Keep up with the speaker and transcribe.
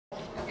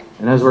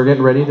And as we're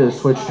getting ready to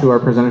switch to our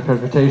presenter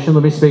presentation,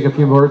 let me speak a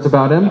few words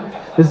about him.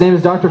 His name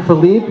is Dr.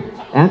 Philippe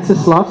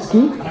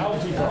Amstislavski.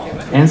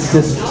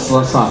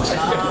 Amstislavski.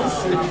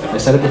 I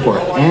said it before.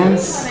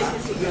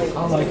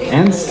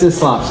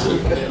 Amstislavski.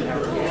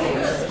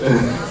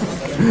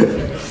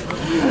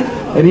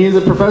 And he is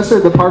a professor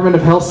at the Department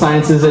of Health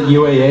Sciences at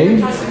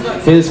UAA.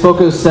 His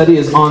focus study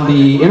is on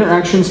the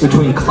interactions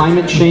between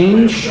climate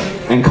change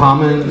and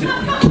common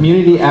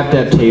community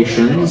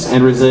adaptations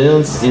and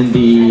resilience in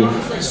the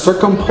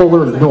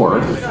circumpolar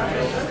north,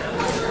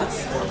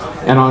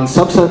 and on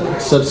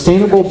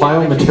sustainable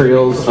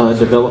biomaterials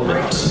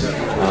development.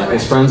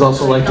 His friends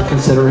also like to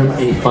consider him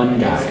a fun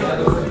guy.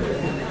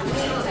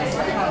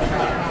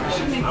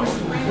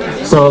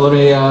 So let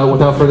me,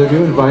 without further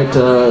ado, invite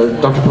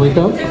Dr. Philippe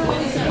up.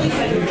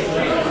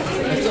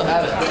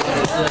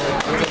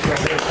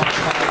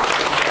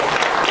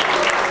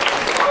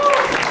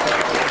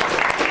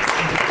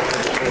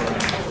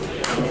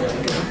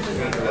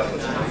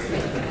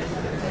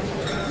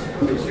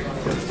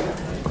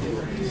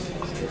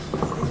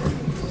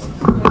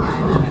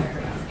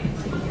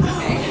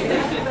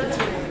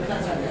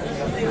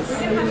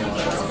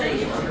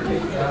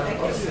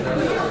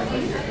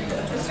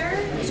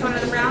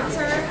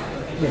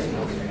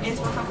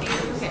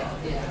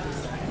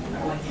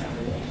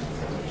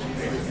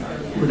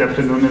 Good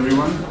afternoon,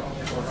 everyone.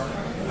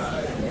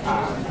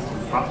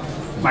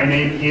 My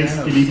name is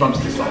Philippe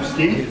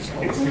Amstislavski.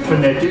 It's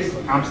phonetic,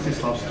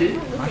 Amstislavski.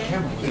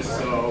 Just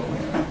so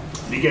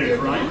we get it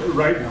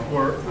right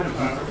for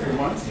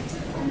once.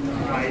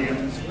 I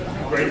am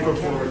grateful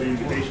for the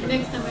invitation.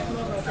 Next time I come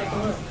over, I'll take a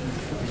look.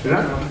 Is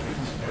that?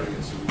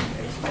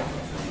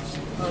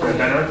 Is that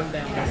better?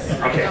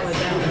 Okay.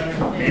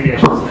 Maybe I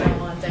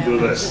should do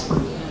this.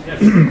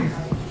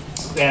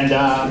 And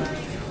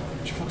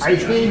I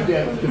think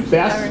that the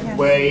best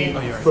way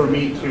for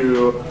me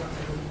to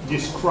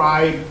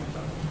describe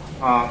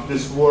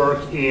this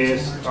work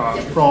is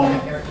from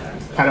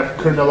kind of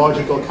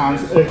chronological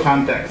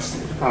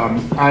context.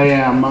 I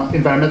am an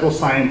environmental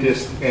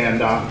scientist,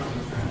 and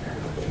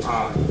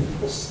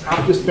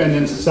after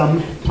spending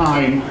some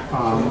time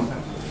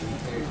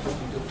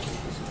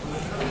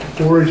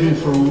foraging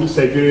through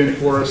Siberian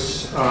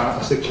forests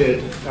as a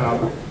kid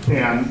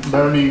and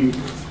learning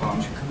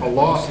a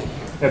lot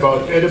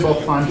about edible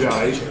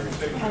fungi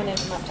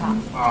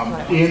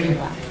in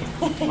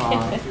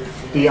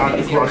the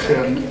Arctic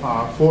Russian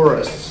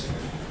forests.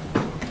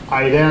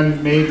 I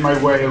then made my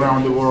way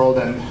around the world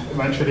and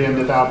eventually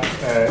ended up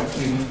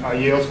in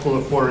Yale School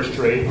of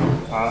Forestry,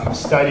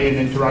 studying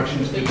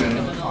interactions between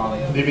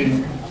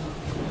living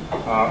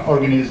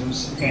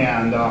organisms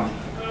and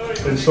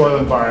soil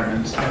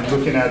environments, and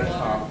looking at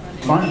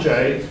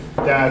fungi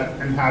that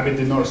inhabit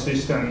the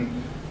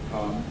northeastern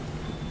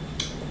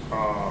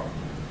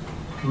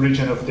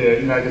region of the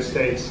United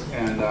States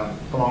and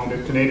along the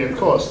Canadian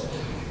coast.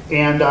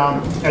 And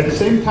at the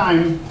same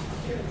time,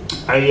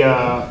 I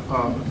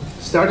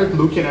started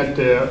looking at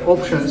the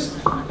options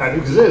that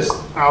exist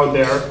out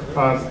there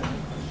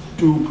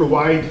to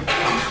provide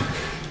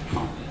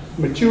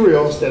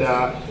materials that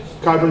are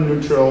carbon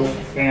neutral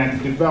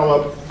and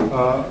develop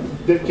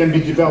that can be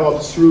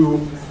developed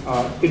through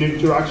an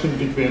interaction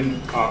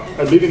between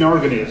a living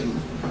organism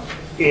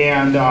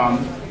and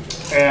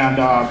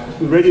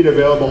readily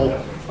available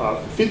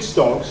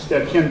feedstocks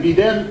that can be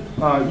then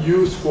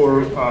used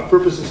for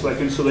purposes like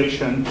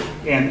insulation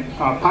and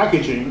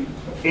packaging,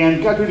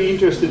 and got really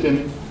interested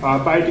in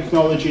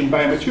biotechnology and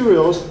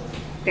biomaterials.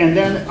 And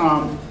then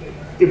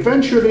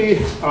eventually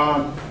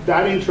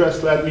that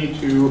interest led me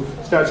to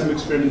start some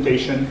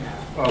experimentation.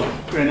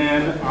 And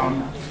then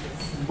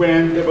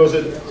when there was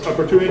an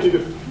opportunity to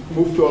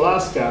move to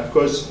Alaska,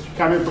 because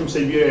coming from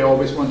Siberia, I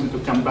always wanted to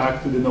come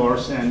back to the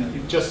north, and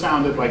it just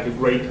sounded like a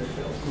great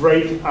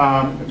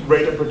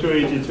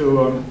opportunity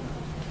to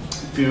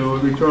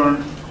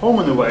return home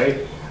in a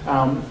way.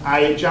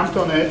 I jumped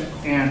on it,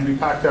 and we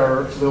packed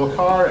our little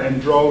car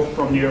and drove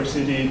from New York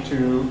City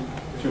to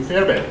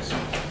Fairbanks.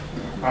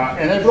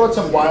 And I brought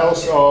some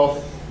vials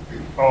of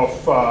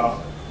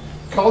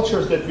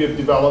cultures that we have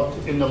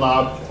developed in the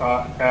lab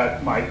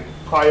at my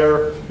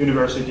prior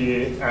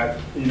university, at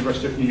the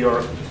University of New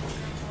York.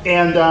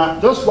 And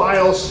those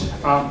vials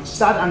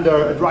sat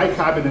under a dry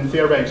cabinet in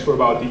Fairbanks for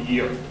about a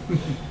year.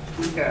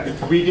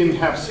 We didn't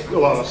have a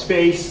lot of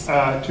space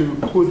to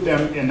put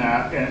them in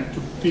and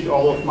to fit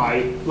all of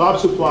my lab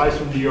supplies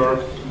from New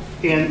York.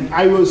 And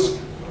I was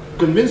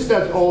convinced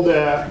that all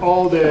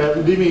the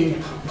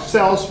living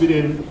cells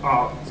within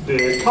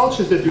the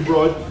cultures that we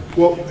brought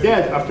were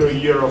dead after a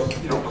year of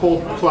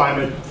cold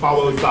climate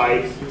followed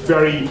by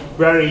very,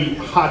 very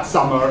hot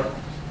summer.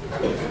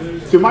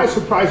 To my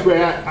surprise,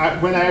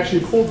 when I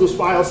actually pulled those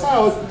vials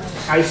out,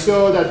 I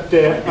saw that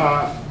the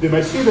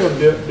mycelium,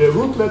 the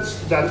rootlets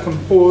that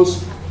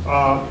compose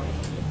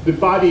the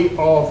body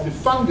of the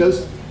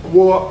fungus,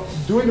 were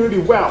doing really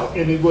well,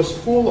 and it was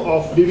full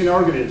of living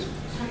organisms.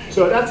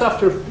 So that's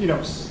after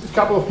a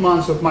couple of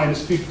months of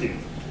minus 50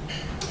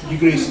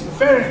 degrees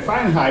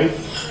Fahrenheit,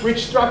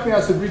 which struck me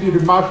as a really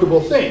remarkable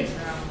thing.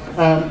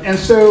 And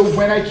so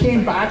when I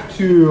came back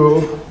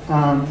to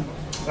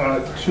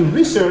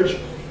research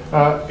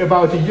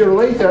about a year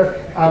later,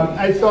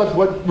 I thought,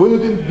 what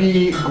wouldn't it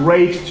be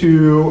great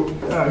to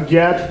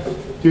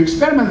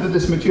experiment with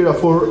this material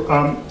for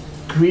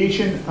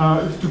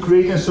to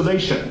create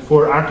insulation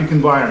for Arctic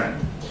environment.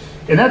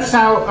 And that's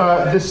how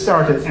this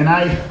started. And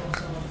I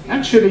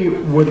actually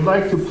would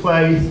like to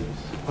play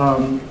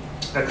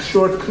a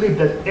short clip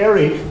that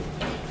Eric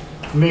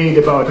made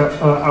about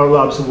our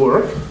lab's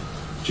work,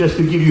 just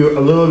to give you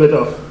a little bit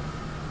of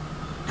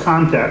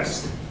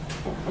context.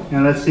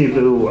 And let's see if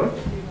it will work.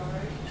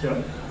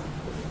 So,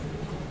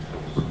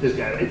 this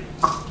guy, right?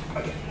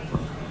 Okay.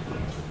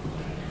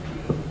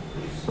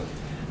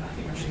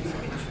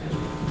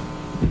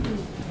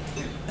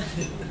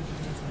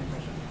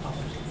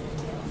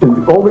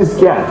 We always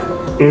get,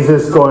 is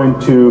this going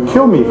to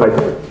kill me if I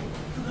do it?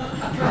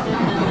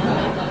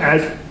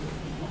 As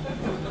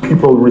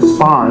people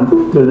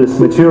respond to this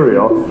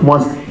material,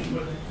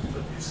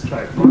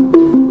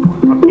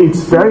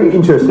 it's very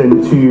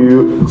interesting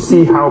to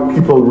see how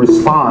people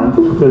respond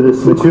to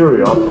this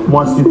material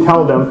once you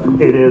tell them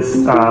it is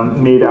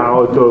made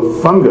out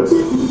of fungus.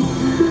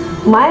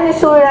 My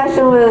initial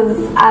reaction was,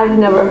 I've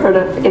never heard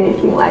of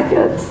anything like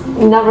it.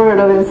 Never heard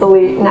of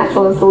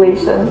natural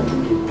insulation.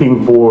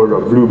 Pink board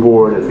or blue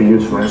board that we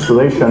use for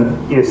insulation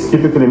is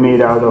typically made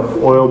out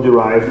of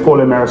oil-derived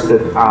polymers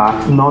that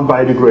are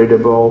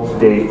non-biodegradable.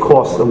 They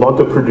cost a lot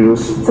to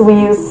produce. So we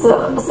use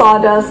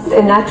sawdust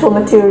and natural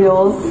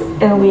materials,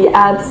 and we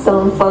add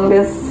some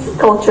fungus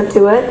culture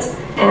to it,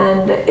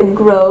 and it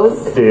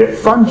grows. The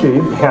fungi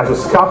has a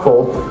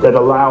scaffold that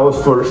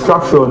allows for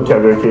structural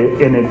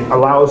integrity, and it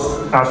allows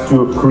us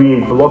to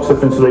create blocks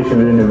of insulation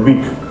within a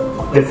week.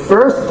 The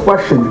first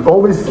question you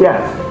always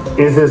get,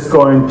 is this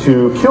going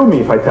to kill me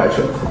if I touch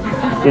it?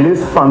 It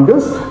is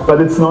fungus, but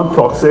it's not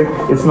toxic.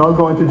 It's not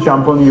going to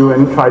jump on you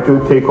and try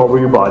to take over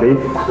your body.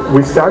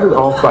 We started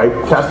off by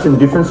testing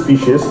different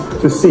species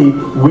to see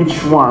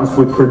which ones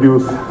would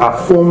produce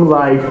a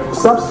foam-like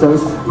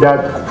substance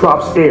that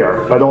traps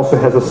air, but also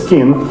has a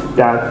skin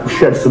that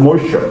sheds the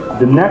moisture.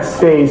 The next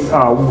phase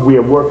we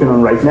are working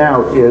on right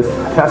now is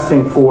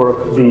testing for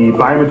the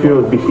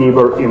biomaterials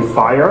behavior in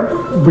fire.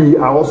 We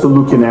are also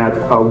looking at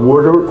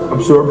water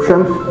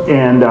absorption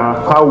and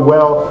how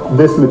well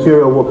this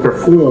material will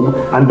perform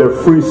under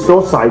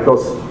freeze-thaw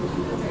cycles.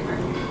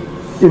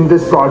 In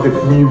this project,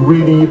 we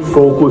really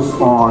focus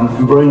on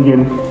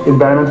bringing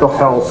environmental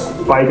health,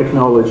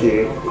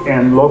 biotechnology,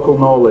 and local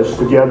knowledge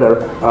together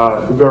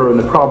to bear on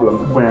the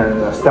problem when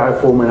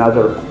styrofoam and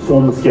other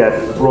foams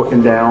get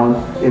broken down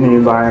in the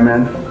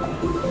environment.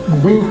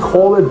 We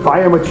call it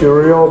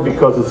biomaterial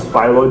because it's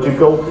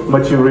biological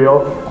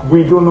material.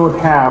 We do not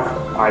have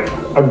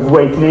a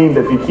great name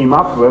that we came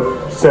up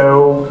with,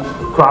 so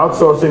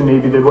crowdsourcing may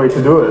be the way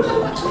to do it.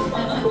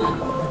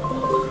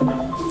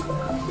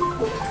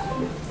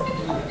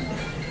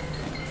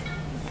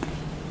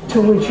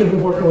 2 weeks you'll be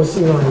working with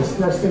sea lions.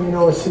 Next thing you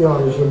know with sea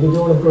otters, you'll be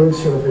doing a bird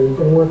survey. You're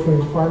going to work for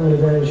the Department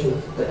of Energy.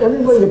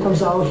 Everybody that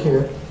comes out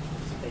here,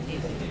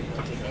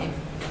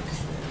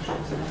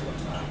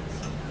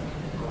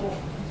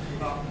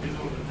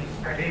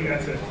 I think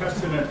that's a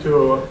testament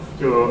to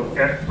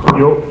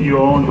your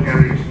own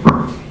Eric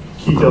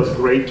Keitel's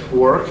great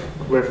work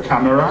with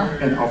camera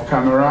and off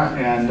camera,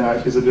 and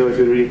his ability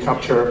to really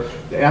capture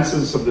the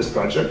essence of this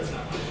project.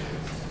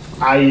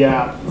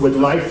 I would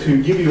like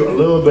to give you a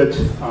little bit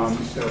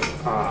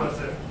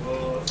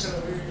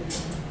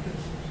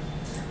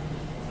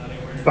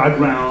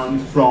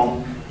background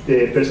from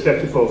the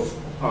perspective of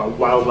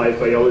wildlife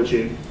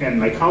biology and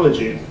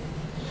mycology.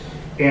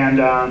 And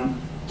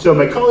so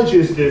mycology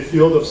is the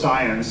field of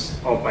science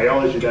of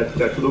biology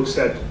that looks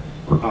at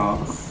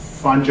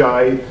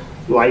fungi,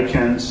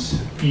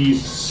 lichens,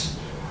 yeasts.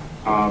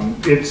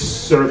 It's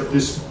sort of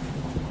this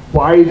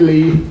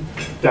widely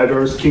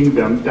diverse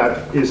kingdom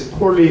that is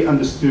poorly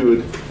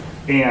understood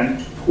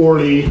and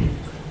poorly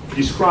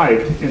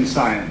described in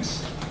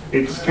science.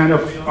 It's kind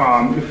of,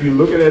 if you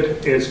look at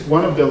it, it's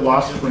one of the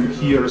last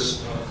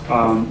frontiers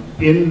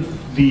in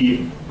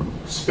the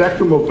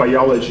spectrum of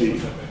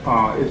biology.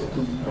 It's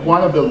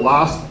one of the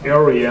last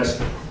areas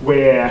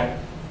where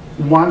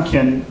one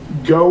can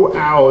go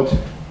out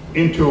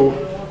into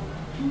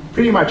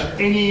pretty much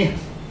any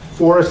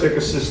forest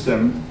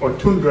ecosystem or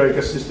tundra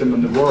ecosystem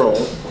in the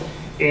world,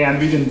 and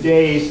within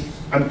days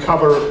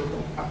uncover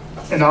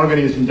an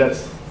organism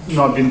that's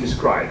not been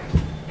described.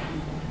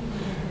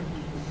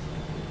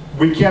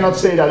 We cannot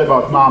say that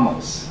about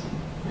mammals.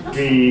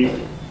 There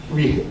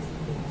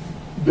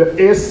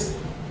is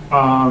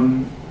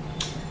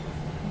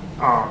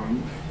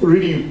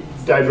really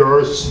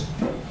diverse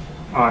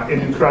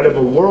and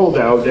incredible world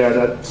out there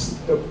that's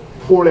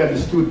poorly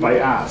understood by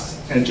us.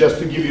 And just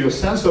to give you a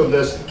sense of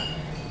this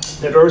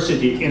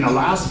diversity, in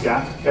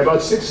Alaska,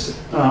 about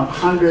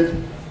 600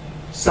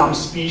 some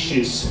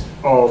species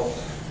of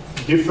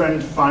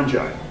different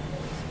fungi.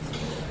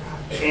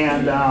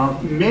 And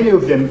many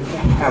of them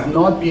have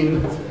not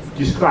been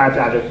described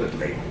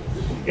adequately.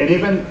 And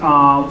even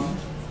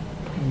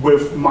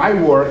with my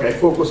work, I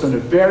focus on a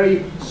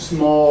very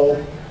small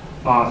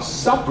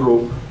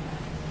subgroup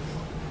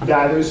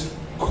that is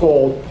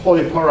called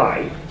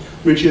polypori,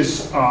 which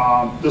is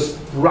this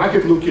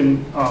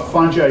rocket-looking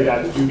fungi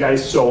that you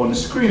guys saw on the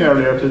screen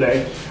earlier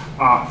today.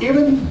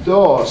 Even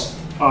those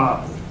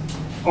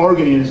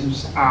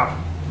organisms are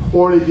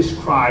poorly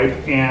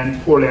described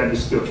and poorly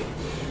understood.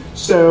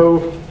 So,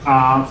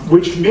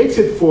 which makes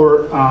it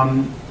for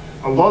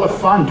a lot of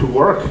fun to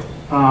work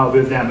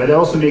with them, but it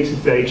also makes it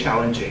very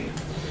challenging.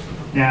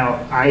 Now,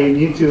 I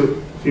need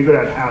to figure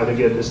out how to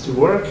get this to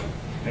work.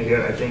 And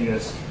here, I think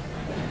this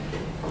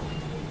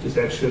is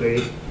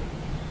actually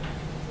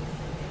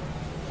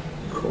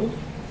cool.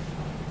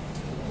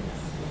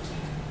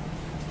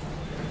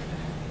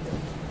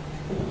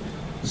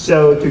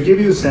 So, to give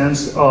you a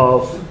sense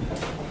of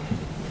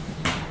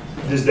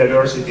this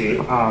diversity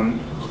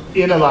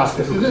in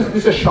Alaska, so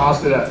these are shots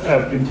that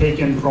have been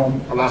taken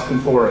from Alaskan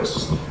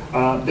forests.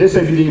 This,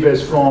 I believe,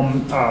 is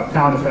from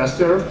town of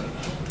Esther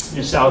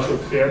in south of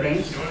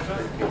Fairbanks.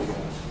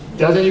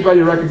 Does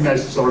anybody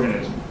recognize this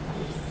organism?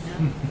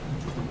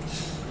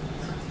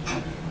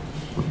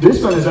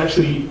 This one is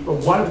actually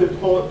one of the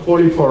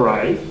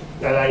polypori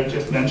that I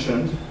just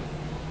mentioned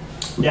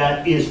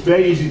that is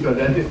very easy to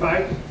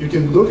identify. You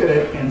can look at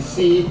it and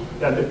see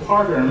that the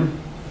pattern,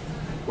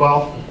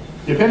 well,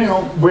 depending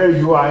on where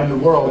you are in the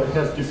world, it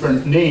has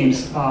different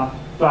names,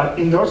 but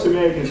in North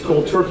America it's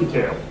called turkey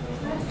tail.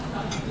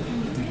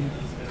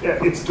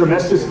 It's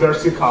Dromestis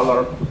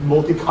versicolor,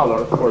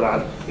 multicolor for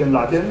that in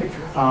Latin.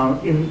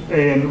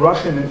 In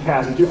Russian it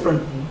has a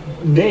different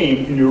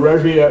name. In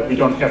Eurasia we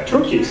don't have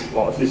turkeys,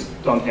 well at least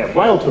don't have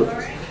wild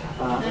turkeys.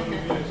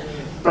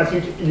 But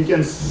you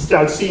can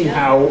start seeing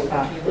how,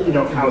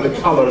 how the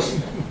colors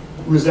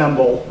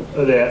resemble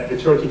the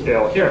turkey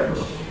tail here.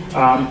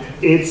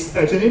 It's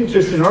an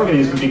interesting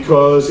organism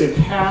because it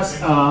has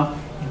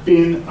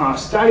been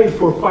studied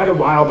for quite a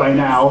while by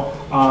now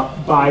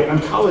by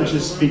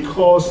oncologists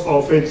because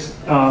of its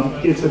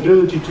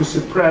ability to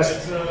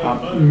suppress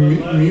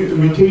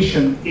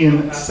mutation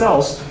in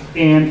cells,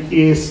 and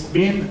is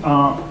being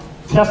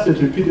tested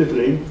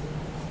repeatedly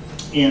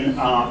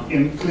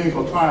in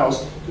clinical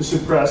trials to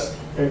suppress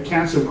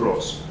cancer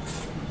growth.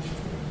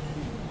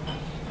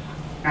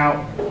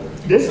 Now,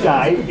 this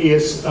guy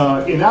is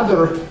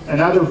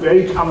another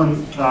very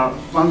common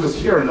fungus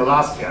here in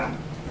Alaska.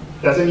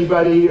 Does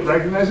anybody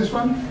recognize this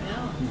one?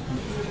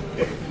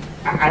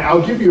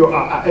 I'll give you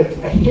a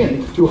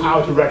hint to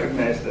how to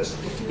recognize this.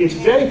 It's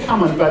very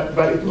common,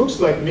 but it looks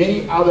like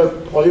many other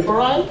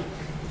polypori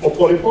or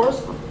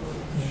polypores.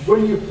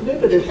 When you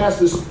flip it, it has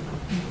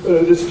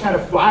this kind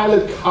of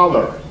violet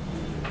color.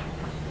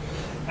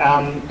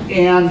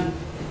 And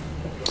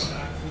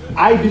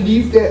I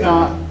believe that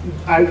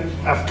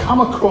I've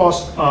come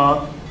across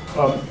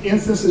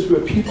instances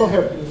where people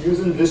have been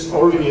using this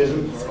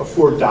organism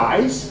for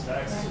dyes.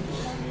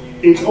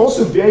 It's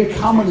also very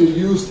commonly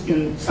used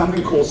in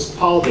something called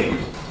spalding.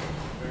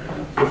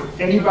 If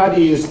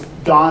anybody has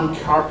done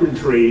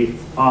carpentry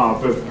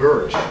with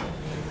birch,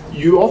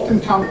 you often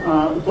come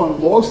upon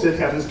logs that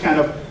have this kind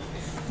of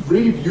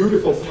really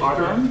beautiful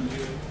pattern,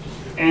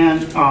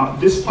 and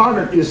this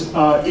pattern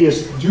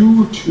is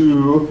due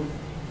to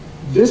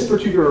this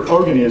particular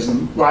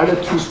organism,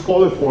 Violet-tooth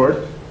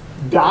polypore,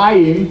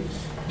 dyeing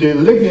the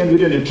lignin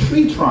within a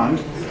tree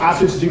trunk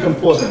as it's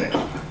decomposing it.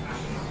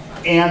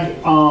 And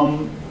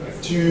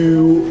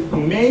to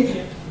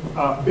make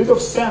a bit of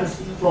sense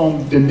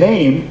from the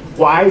name,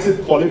 why is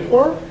it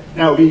polypore?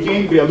 Now,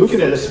 again, we are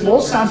looking at a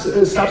small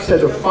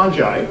subset of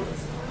fungi,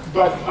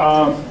 but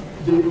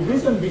the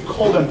reason we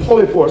call them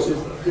polypores is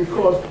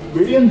because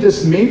within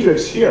this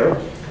matrix here,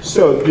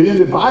 so within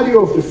the body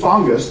of the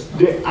fungus,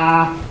 there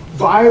are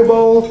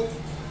viable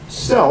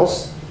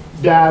cells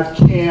that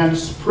can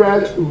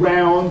spread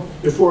around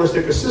the forest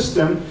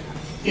ecosystem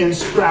and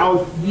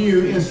sprout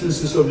new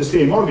instances of the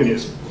same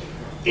organism.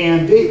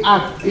 And they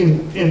act,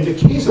 in the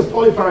case of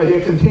polypori,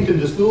 they're contained in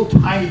these little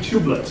tiny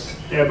tubulets.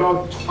 They're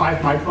about 5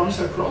 microns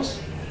across.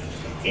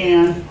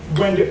 And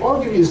when the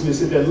organism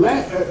is at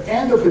the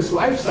end of its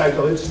life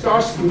cycle, it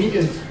starts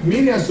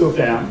millions of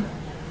them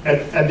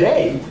a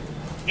day.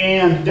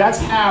 And that's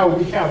how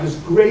we have this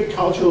great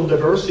cultural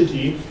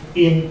diversity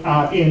in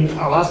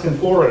Alaskan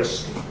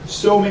forests.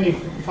 So many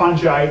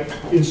fungi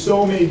in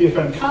so many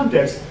different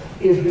contexts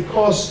is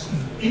because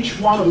each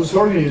one of those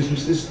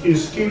organisms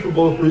is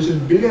capable of producing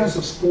billions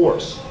of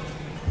spores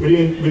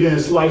within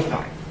its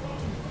lifetime.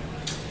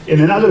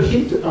 And another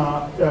hint,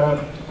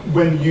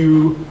 when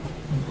you,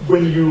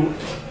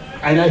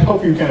 and I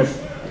hope you kind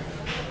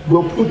of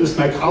will put this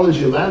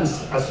mycology lens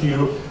as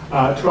you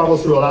travel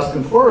through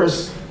Alaskan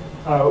forests.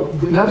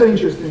 Another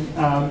interesting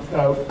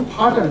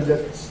pattern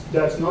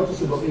that's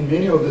noticeable in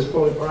many of these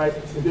polypori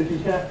is that you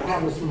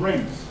have these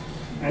rings,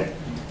 right?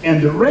 And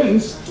the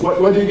rings,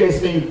 what do you guys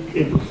think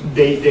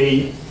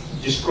they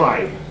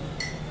describe?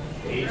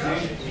 Yeah.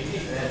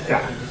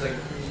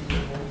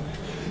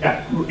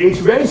 Yeah, it's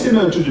very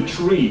similar to the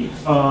tree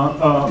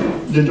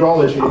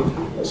dendrology.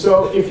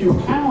 So if you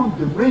count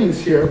the rings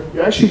here,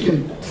 you actually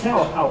can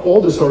tell how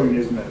old this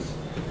organism is.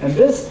 And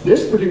this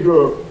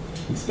particular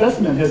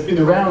specimen has been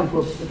around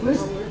for at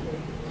least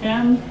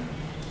 10,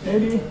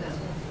 maybe.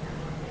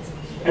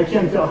 I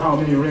can't tell how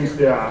many rings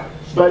there are,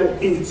 but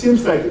it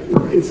seems like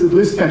it's at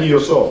least 10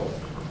 years old.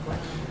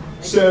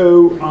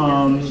 So,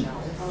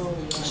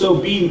 so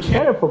being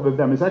careful with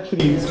them is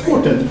actually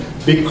important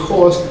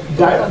because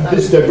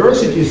this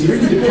diversity is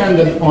really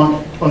dependent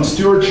on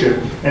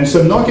stewardship. And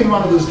so knocking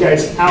one of those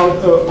guys out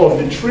of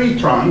the tree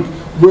trunk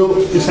will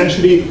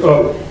essentially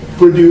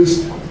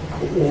produce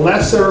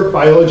lesser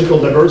biological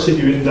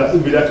diversity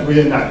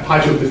within that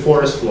patch of the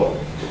forest floor.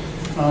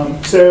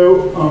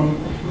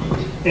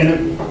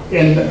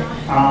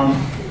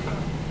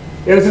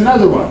 There's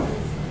another one.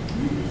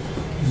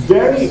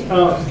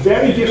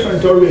 Very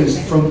different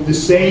organisms from the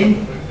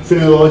same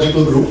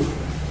phenological group.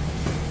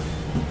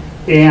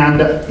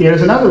 And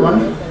here's another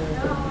one.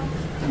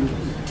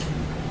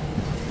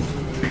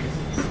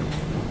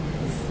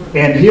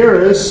 And here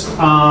is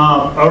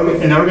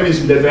an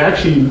organism that we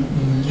actually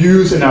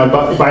use in our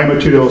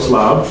biomaterials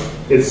lab.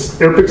 It's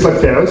Herpix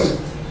lacteus.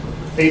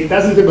 It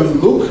doesn't even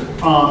look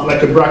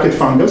like a bracket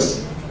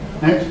fungus,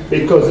 right?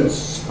 Because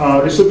it's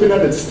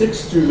recipient that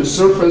sticks to the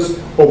surface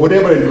of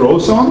whatever it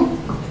grows on.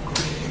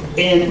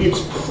 And its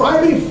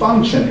primary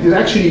function is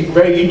actually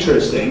very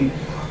interesting.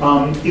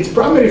 Its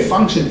primary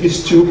function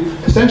is to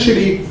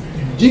essentially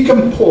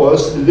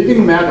decompose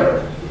living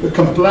matter, the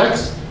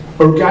complex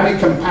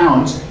organic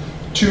compounds,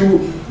 to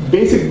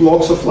basic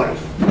blocks of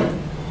life,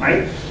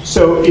 right?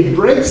 So it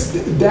breaks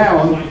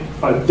down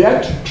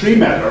dead tree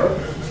matter,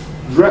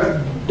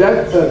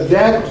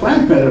 dead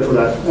plant matter for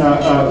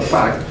that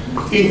fact,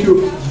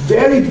 into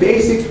very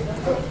basic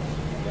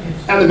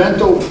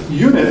elemental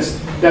units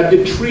that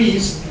the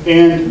trees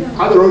and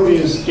other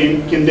organisms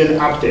can then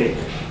uptake.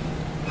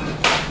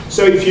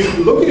 So if you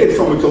look at it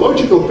from an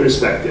ecological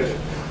perspective,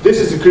 this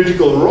is a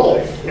critical role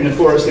in a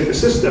forest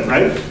ecosystem,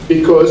 right?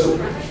 Because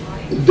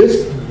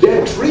these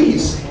dead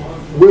trees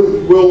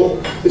will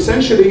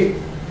essentially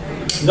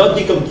not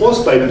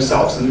decompose by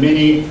themselves in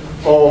many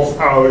of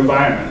our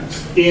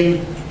environments.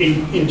 In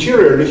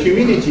interior, the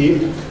humidity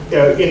in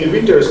the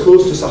winter is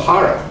close to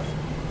Sahara,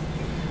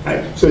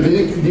 right? So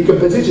the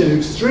decomposition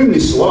is extremely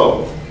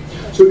slow.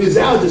 So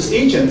without these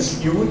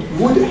agents, you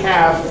would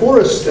have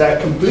forests that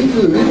are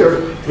completely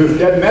littered with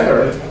dead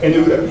matter, and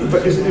it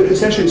would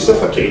essentially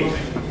suffocate,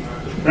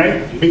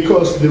 right?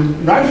 Because the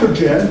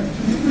nitrogen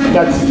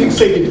that's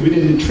fixated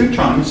within the tree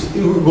trunks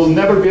will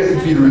never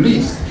be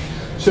released.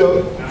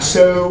 So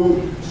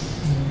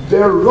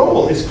their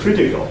role is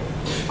critical.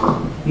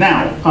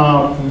 Now,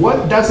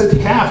 what does it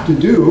have to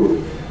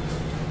do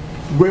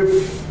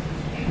with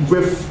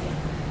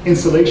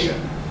insulation?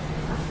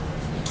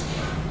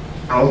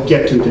 I'll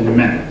get to it in a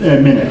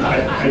minute.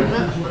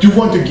 I do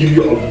want to give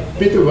you a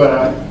bit of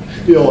a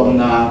spiel on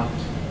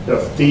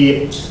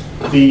the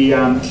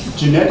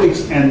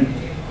genetics and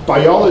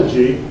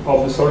biology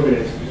of this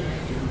organism.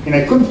 And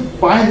I couldn't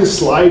find the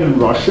slide in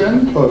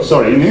Russian,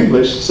 in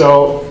English,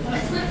 so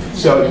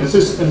this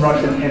is in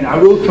Russian, and I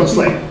will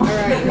translate.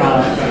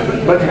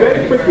 But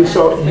very quickly,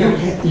 so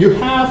you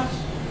have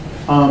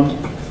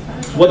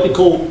what they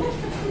call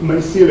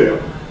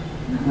mycelium,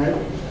 right?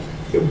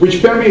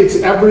 Which permeates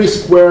every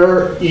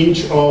square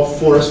inch of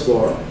forest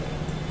floor.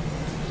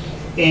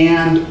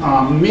 And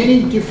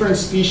many different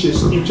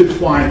species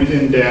intertwine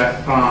within the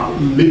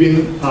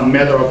living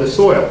matter of the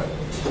soil.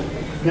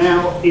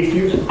 Now, if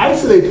you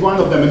isolate one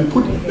of them and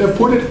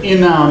put it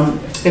in a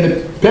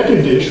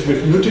petri dish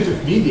with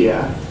nutritive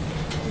media,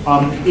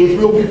 it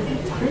will be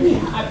pretty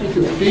happy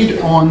to feed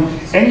on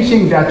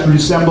anything that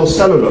resembles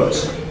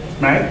cellulose,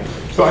 right?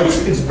 So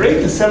it's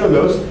breaking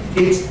cellulose,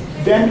 it's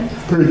then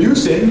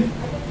producing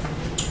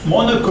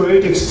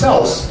monochromatic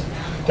cells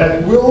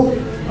that will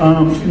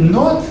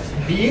not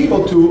be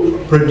able to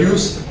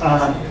produce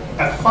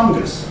a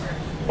fungus,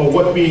 or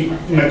what we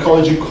in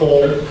ecology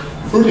call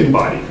fruiting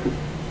body.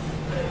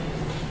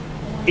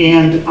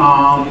 And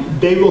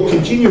they will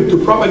continue to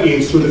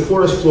propagate through the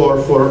forest floor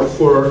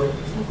for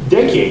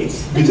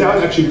decades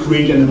without actually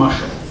creating a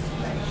mushroom.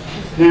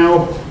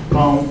 Now,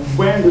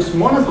 when these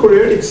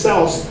monochromatic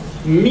cells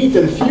meet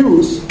and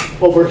fuse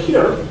over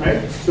here,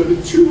 right? So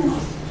the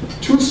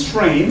two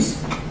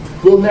strains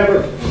will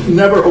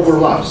never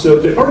overlap. So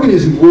the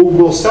organism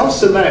will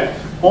self-select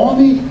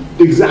only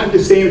the exactly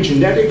same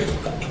genetic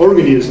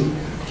organism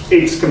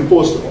it's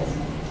composed of.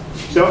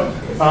 So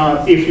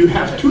if you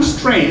have two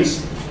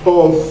strains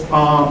of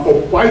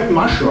white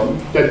mushroom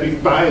that we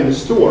buy in the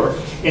store,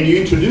 and you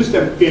introduce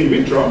them in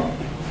vitro,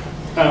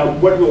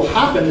 what will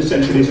happen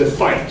essentially is a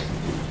fight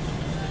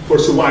for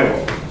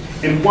survival.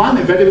 And one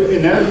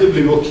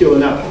inevitably will kill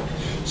another.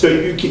 So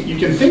you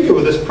can think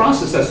of this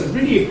process as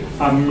really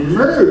a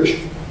merge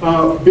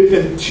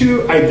between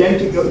two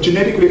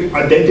genetically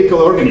identical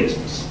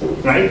organisms,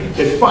 right?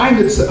 They find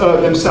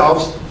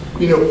themselves,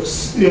 in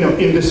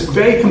this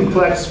very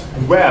complex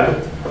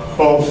web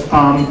of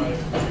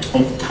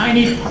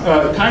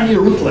tiny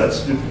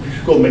rootlets, which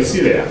we call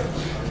mycelia,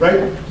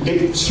 right?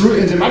 They,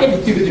 through enzymatic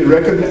activity,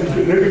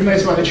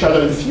 recognize one each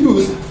other and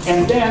fuse,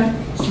 and then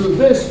through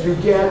this you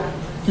get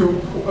to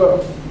a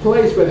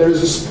place where there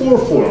is a spore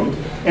formed,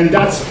 and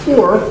that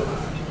spore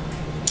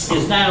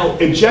is now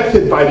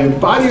ejected by the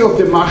body of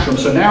the mushroom.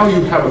 So now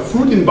you have a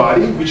fruiting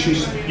body, which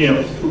is,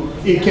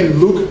 it can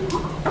look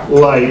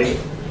like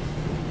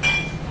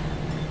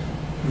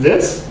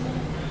this,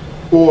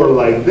 or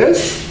like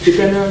this,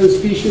 depending on the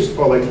species,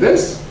 or like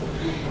this.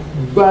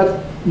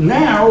 But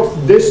now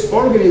this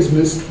organism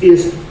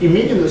is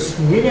emitting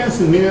millions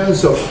and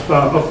millions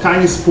of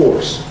tiny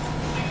spores.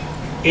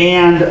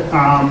 And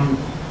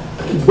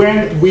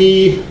when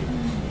we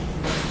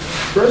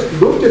first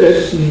looked at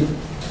it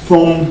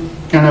from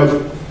kind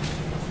of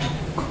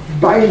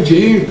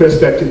bioengineering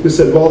perspective, we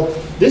said, well,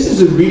 this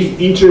is a really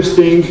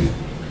interesting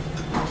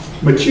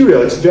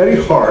material. It's very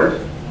hard.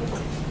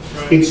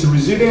 It's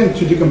resilient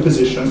to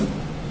decomposition.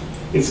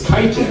 It's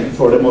chitin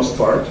for the most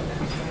part,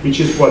 which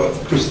is what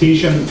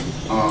crustacean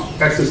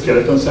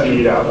exoskeletons are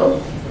made out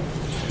of.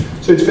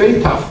 So it's very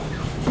tough.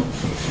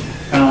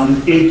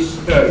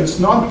 It's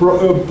not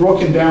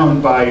broken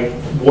down by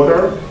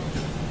water.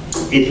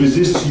 It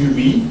resists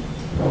UV.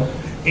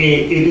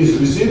 It is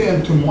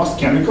resilient to most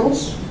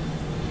chemicals,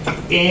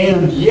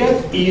 and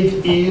yet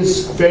it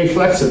is very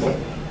flexible.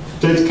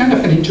 So it's kind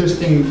of an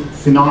interesting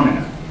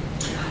phenomenon,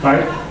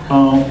 right?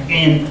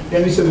 And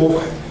then we said, well,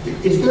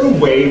 is there a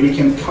way we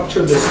can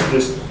capture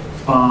these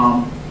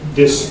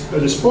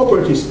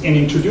properties and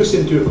introduce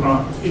it in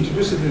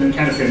a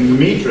kind of a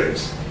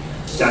matrix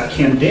that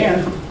can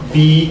then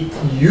be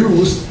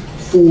used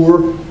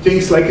for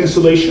things like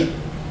insulation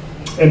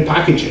and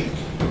packaging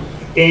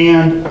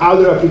and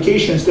other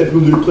applications that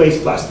will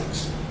replace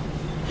plastics.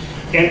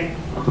 And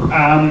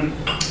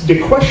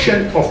the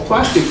question of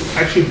plastics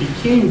actually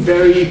became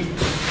very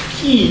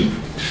key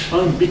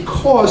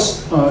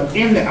because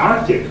in the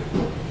Arctic,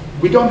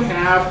 we don't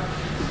have,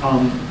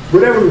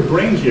 whatever we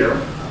bring here,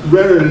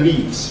 rarely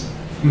leaves.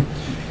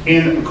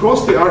 And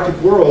across the Arctic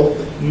world,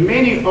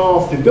 many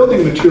of the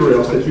building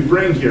materials that we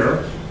bring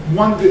here,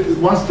 once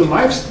the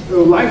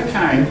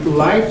lifespan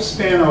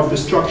of the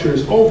structure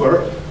is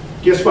over,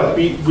 guess what?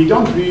 We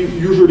don't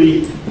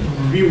usually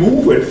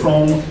remove it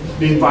from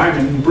the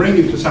environment and bring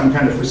it to some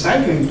kind of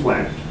recycling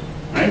plant,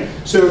 right?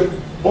 So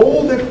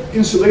all the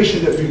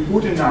insulation that we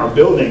put in our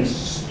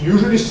buildings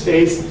usually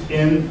stays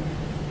in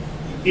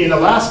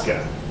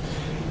Alaska.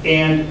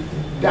 And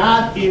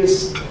that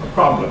is a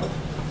problem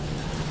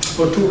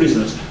for two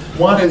reasons.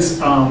 One is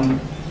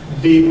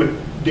the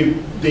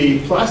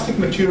plastic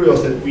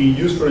materials that we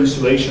use for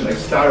insulation, like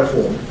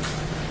styrofoam,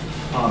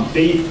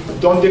 they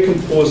don't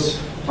decompose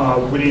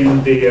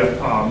within the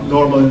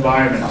normal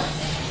environment.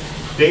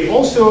 They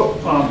also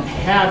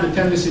have the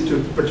tendency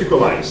to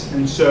particularize.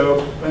 And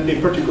so when they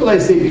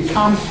particularize, they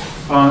become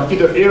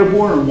either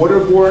airborne or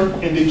waterborne,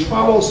 and they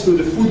travel through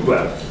the food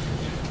web.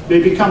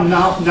 They become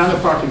now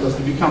nanoparticles.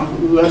 They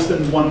become less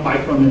than 1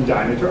 micron in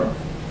diameter.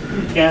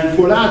 And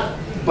for that,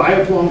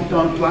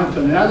 bioplankton,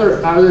 plankton, and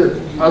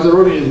other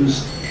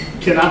organisms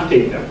can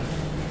uptake them.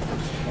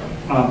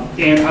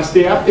 And as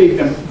they uptake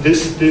them,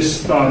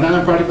 this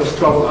nanoparticles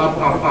travel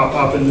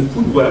up in the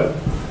food web.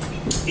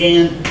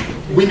 And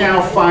we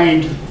now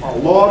find a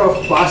lot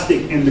of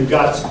plastic in the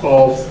guts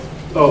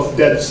of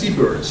dead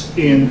seabirds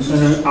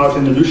out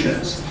in the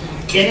oceans,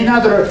 and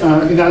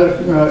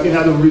in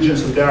other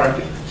regions of the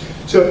Arctic.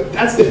 So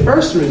that's the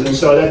first reason,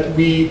 so that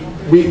we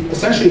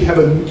essentially have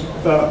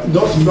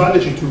no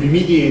strategy to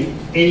remediate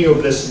any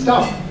of this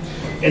stuff.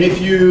 And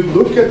if you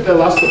look at the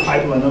Alaska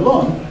pipeline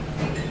alone,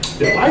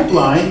 the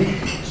pipeline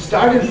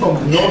started from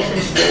the northern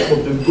slope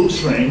of the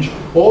Brooks Range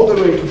all the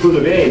way to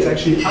Prudhoe Bay. It's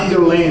actually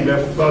underlain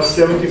with about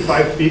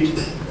 75 feet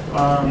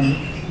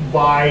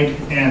wide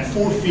and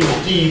 4 feet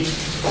deep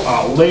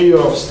layer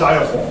of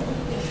styrofoam.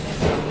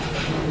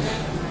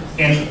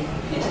 And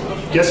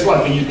guess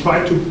what? When you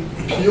try to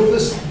peel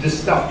this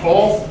stuff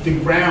off the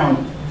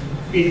ground,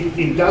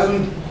 it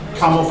doesn't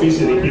come off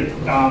easily. It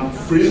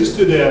freezes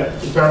to the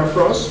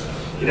permafrost.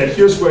 It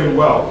adheres very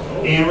well.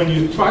 And when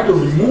you try to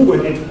remove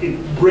it, it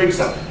breaks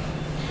up.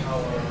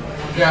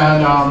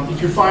 And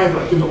if you find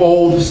like an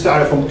old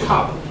styrofoam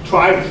cup,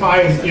 try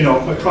and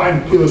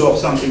peel it off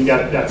something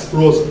that's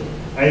frozen,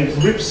 and it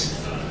rips.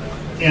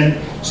 And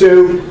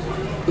so,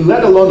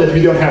 let alone that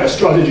we don't have a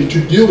strategy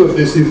to deal with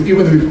this,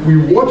 even if we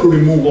want to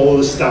remove all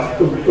this stuff,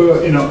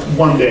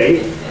 one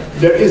day,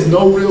 there is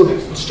no real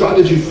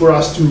strategy for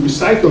us to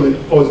recycle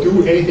it or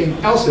do anything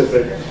else with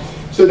it.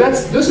 So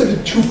those are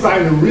the two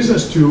primary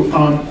reasons to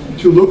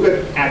look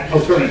at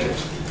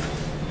alternatives.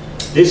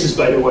 This is,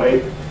 by the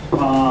way,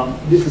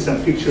 this is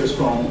some pictures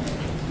from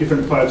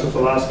different parts of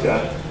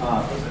Alaska.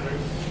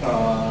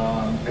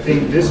 I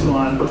think this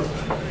one,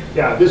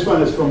 this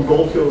one is from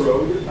Gold Hill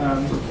Road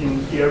in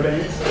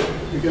Fairbanks.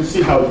 You can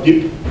see how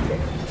deep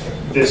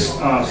this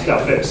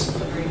stuff is.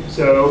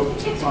 So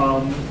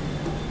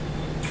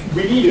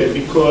we need it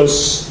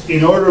because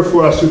in order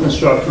for us to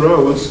construct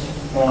roads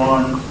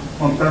on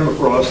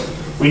permafrost,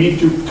 we need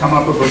to come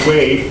up with a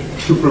way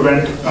to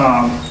prevent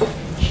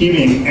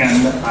heaving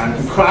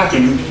and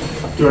cracking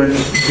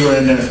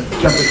during the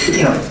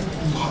temperature,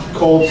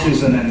 cold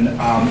season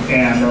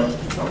and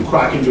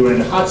cracking during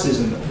the hot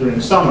season, during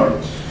the summer.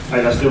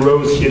 As the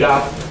roads heat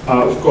up,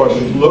 of course,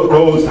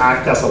 roads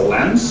act as a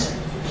lens.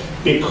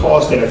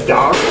 Because they are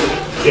dark,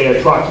 they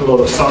attract a lot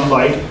of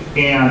sunlight,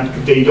 and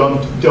they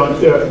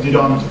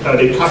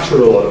they capture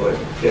a lot of it.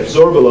 They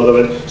absorb a lot of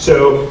it.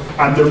 So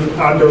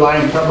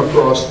underlying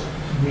permafrost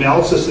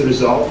melts as a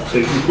result. So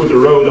if you put a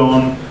road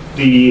on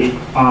the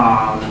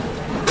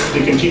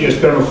continuous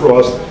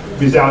permafrost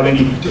without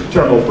any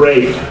thermal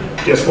break,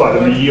 guess what?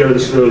 In a year,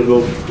 this road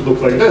will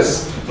look like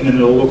this, and then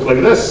it'll look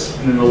like this,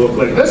 and then it'll look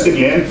like this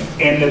again,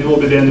 and it will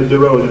be the end of the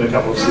road in a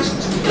couple of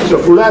seasons. So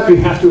for that, we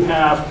have to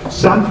have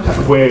some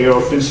way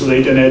of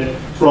insulating it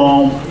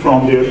from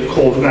the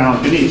cold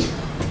ground beneath.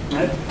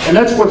 Right? And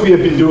that's what we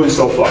have been doing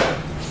so far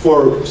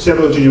for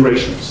several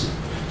generations.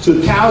 So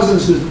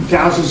thousands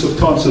of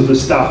tons of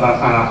this stuff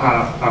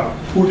are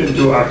put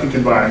into Arctic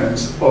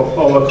environments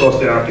all across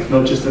the Arctic,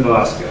 not just in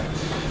Alaska.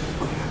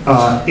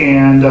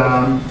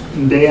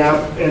 They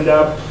end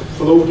up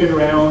floating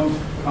around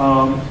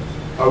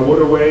our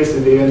waterways,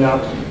 and they end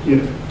up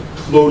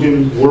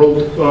floating the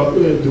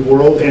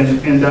world and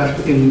end up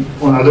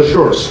on other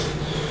shores.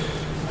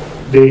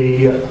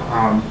 They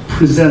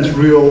present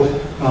real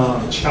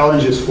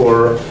challenges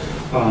for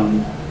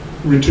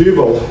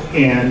retrieval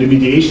and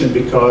remediation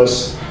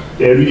because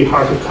they're really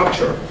hard to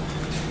capture.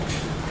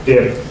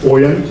 They're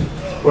buoyant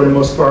for the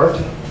most part.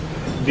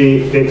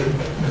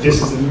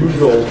 This is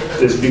unusual,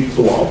 this big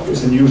blob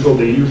is unusual.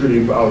 They're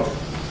usually about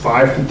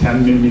 5 to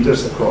 10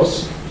 millimeters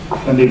across,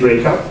 and they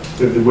break up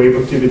with the wave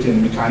activity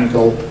and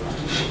mechanical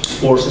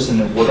forces in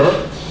the water.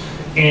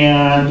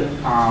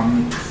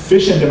 And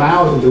fishing them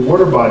out of the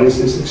water bodies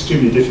is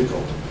extremely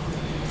difficult.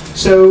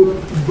 So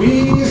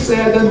we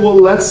said that, well,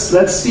 let's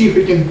see if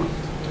we can,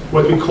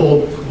 what we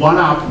call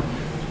one-up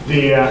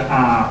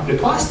the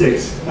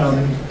plastics.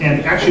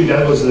 And actually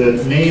that was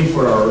the name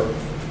for our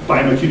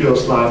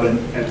biomaterials lab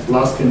at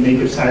Alaskan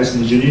Native Science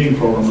and Engineering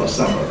program last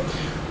summer.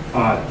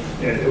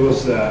 It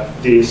was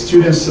the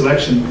student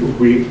selection.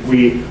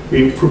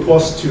 We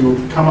proposed to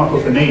come up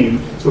with a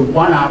name. So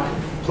one-up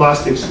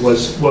plastics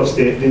was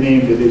the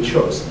name that they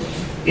chose.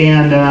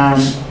 And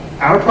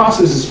our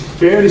process is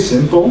fairly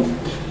simple.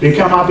 They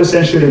come up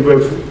essentially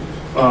with,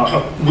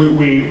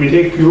 we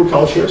take pure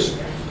cultures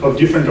of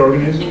different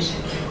organisms.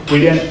 We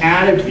then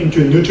add it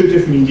into a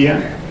nutritive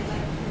media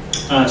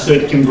so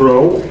it can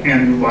grow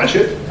and watch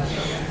it.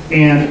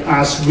 And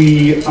as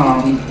we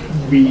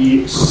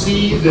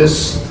see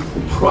this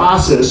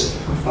process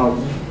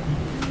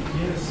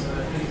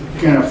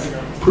kind of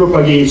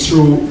propagate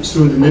through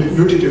the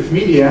nutritive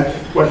media,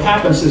 what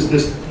happens is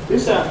this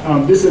is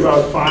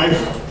about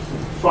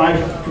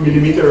 5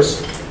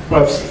 millimeters,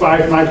 about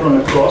 5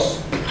 micron across,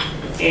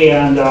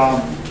 and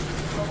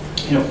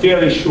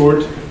fairly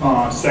short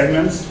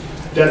segments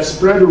that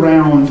spread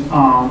around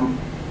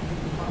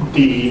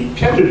the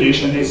petri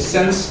dish, and they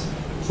sense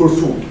for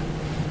food.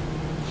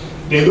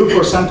 They look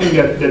for something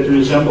that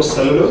resembles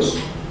cellulose,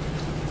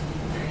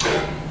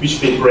 which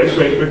they break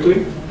very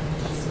quickly.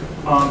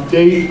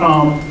 They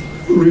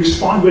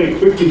respond very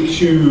quickly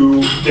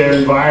to their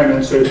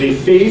environment, so if they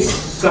face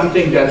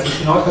something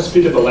that's not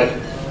hospitable, like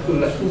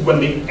when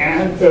they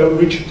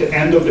reach the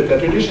end of the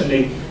petri dish and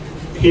they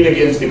hit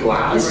against the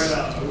glass,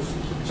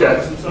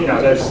 that's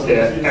the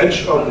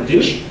edge of the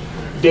dish,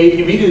 they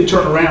immediately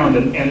turn around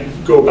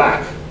and go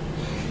back.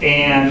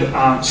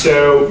 And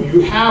so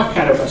you have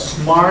kind of a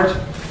smart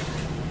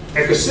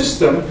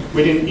ecosystem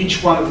within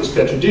each one of these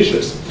petri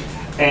dishes.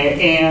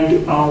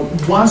 And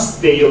once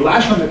they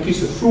latch on a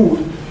piece of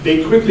food,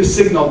 they quickly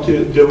signal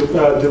to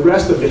the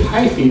rest of the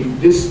hyphae.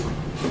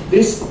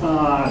 The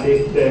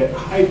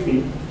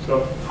hyphae.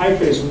 So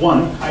hyphae is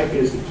one. Hyphae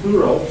is the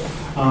plural.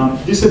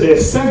 These are the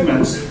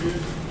segments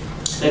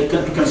that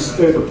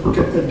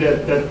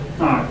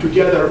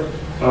together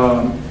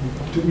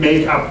to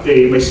make up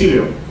the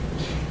mycelium.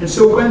 And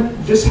so when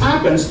this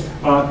happens,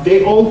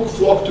 they all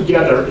flock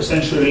together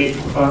essentially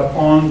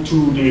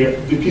onto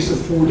the piece of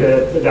food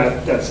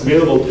that's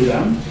available to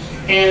them.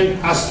 And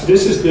as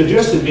this is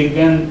digested, they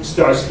then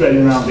start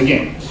spreading around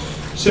again.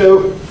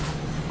 So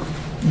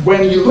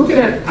when you look at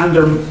it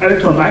under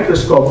electron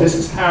microscope, this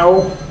is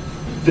how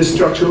this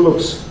structure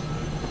looks.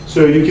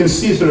 So you can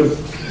see sort of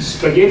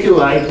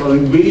spaghetti-like or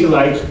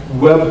linguine-like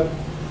web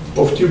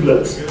of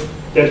tubelets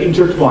that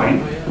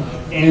intertwine,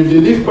 and they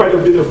leave quite a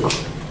bit of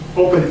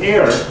open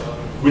air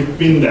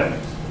between them,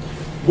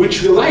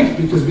 which we liked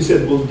because we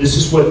said, well, this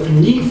is what we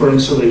need for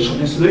insulation.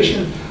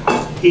 Insulation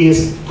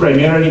is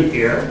primarily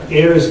air.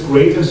 Air is a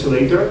great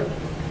insulator.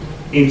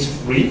 It's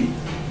free,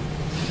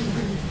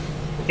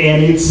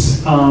 and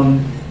it's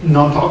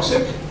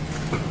non-toxic.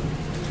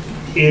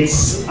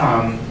 It's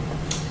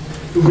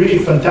really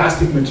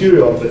fantastic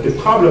material, but the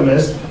problem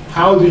is,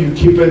 how do you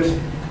keep it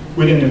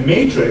within a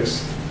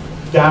matrix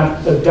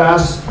that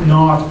does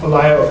not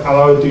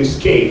allow it to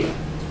escape?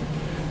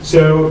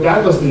 So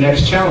that was the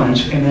next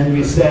challenge, and then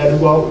we said,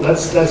 well,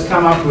 let's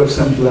come up with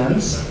some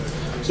blends.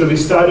 So we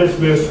started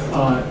with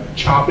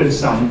chopping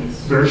some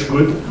birch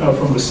wood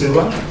from the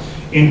silla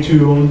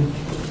into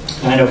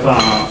kind of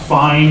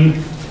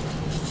fine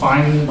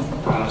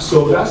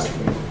sawdust,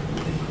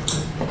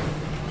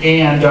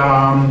 and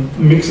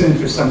mix it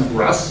into some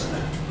grass,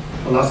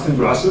 Alaskan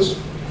grasses,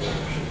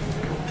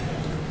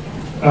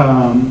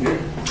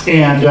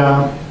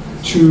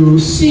 to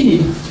see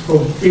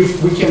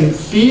if we can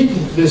feed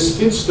this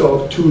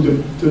feedstock to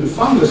the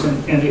fungus,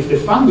 and if the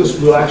fungus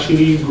will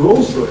actually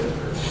grow through it.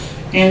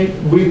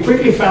 And we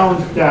quickly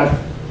found that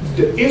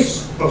there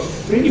is a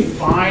pretty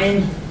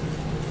fine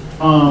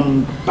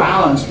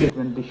balance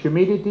between the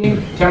humidity,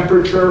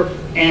 temperature,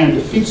 and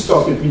the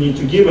feedstock that we need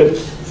to give it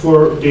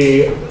for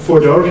the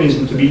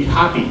organism to be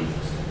happy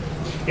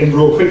and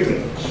grow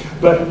quickly.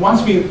 But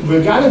once we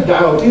got it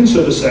dialed in,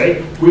 so to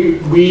say,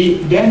 we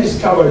then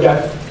discovered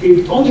that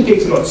it only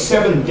takes about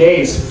 7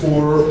 days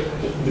for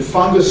the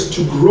fungus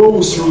to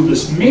grow through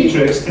this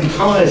matrix and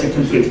colonize it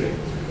completely.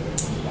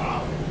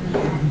 Wow.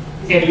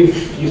 And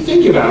if you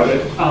think about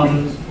it,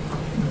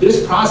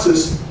 this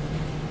process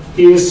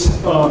is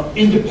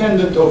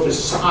independent of the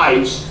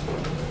size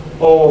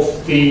of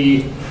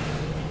the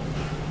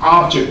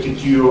object that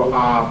you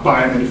are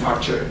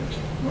biomanufacturing.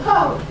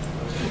 Wow.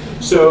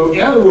 So in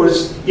other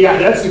words, yeah,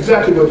 that's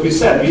exactly what we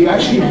said. We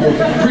actually were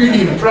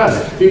really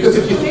impressed, because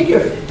if you think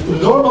of the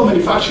normal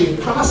manufacturing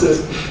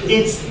process,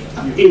 it's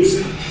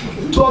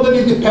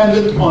totally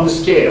dependent on the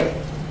scale,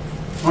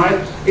 right?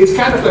 It's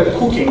kind of like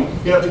cooking.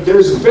 You know,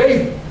 there's a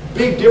very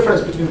big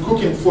difference between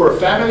cooking for a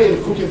family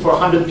and cooking for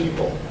 100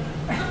 people,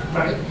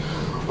 right?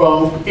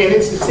 And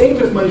it's the same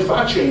with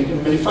manufacturing.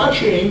 In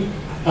manufacturing,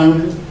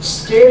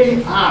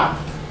 scaling up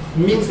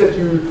means that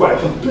you require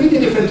completely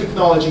different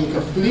technology,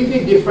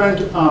 completely different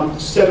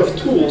set of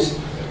tools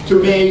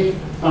to make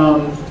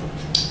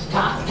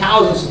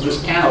thousands of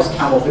these panels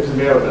come off the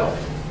conveyor belt.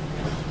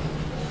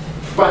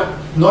 But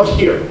not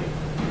here.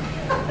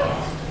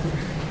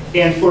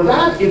 And for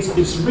that,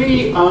 it's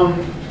really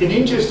an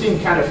interesting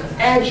kind of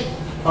edge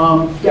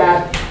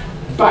that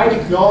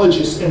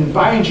biotechnologists and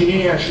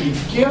bioengineering actually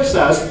gives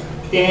us,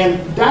 and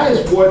that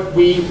is what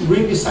we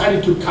really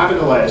decided to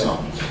capitalize on.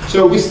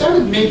 So we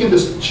started making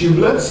these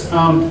tubelets,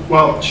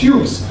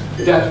 tubes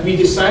that we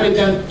decided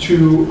then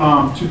to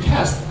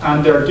test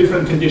under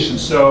different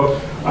conditions. So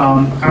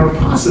our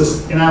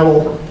process, and I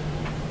will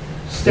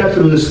step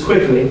through this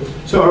quickly.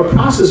 So our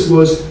process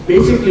was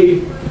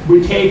basically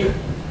we take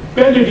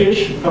petri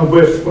dish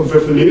with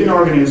a living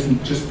organism,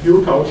 just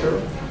pure culture.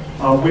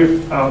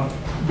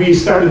 We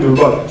started with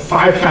about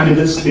 5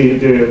 candidates,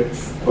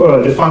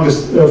 the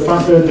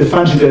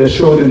fungi that I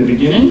showed in the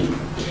beginning.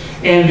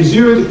 And we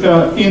zeroed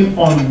in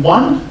on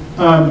one.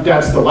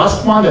 That's the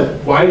last one,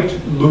 that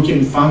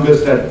white-looking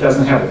fungus that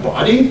doesn't have a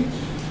body,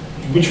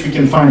 which we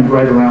can find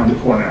right around the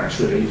corner,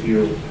 actually, if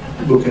you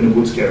look in the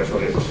woods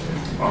carefully.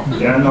 Well,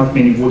 there are not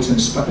many woods in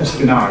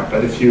Spinard,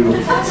 but if you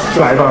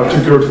drive out to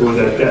Girdwood,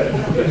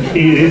 it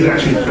is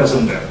actually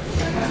present there.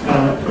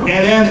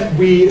 And then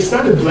we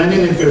started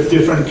blending it with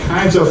different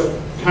kinds of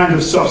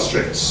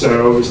substrates.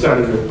 So we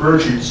started with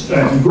birch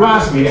and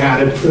grass. We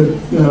added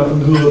a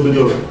little bit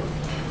of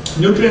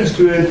nutrients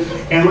to it,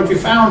 and what we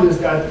found is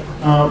that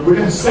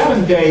within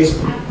 7 days,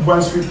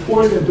 once we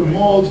pour it into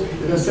mold,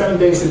 within 7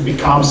 days it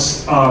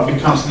becomes a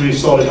really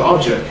solid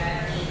object.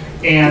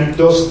 And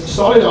those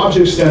solid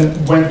objects then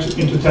went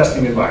into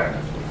testing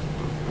environment.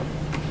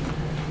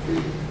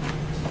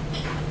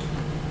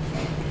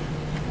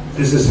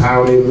 This is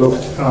how they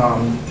looked.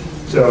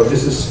 So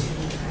this is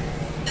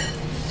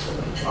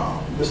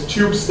these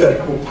tubes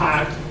that were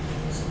packed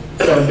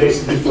 7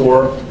 days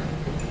before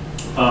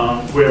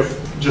with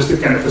just a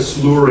kind of a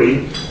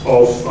slurry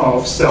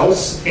of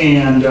cells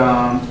and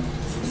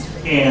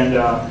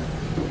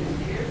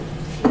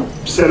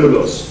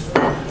cellulose.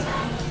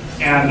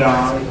 And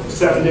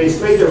 7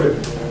 days later,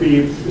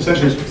 we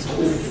essentially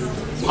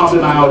pop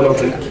them out of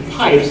the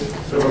pipes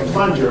with a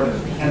plunger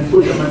and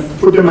put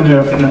them in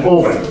an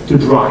oven to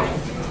dry.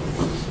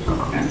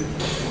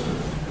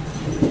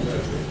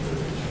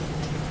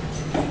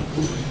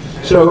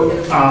 So,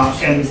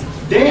 and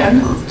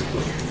then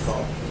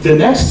the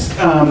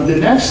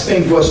next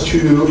thing was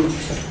to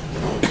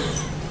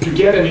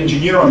get an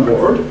engineer on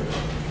board,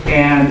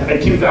 and I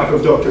teamed up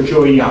with Dr.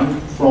 Joey Young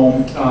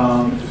from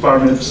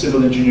Department of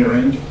Civil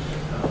Engineering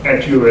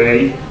at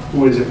UA,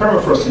 who is a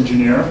permafrost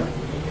engineer.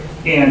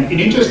 And an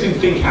interesting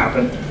thing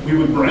happened. We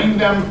would bring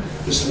them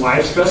this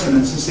live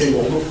specimens and say,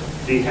 well, look,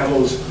 they have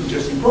all these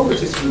interesting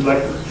properties. We'd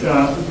like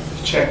to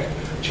check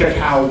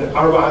how the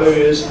arvado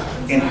is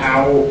and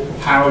how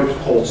it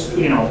holds,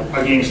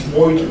 against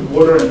moist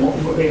water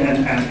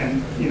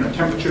and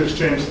temperature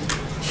extremes.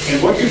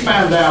 And what we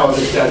found out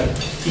is that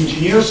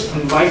engineers,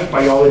 unlike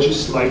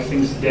biologists, like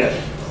things dead.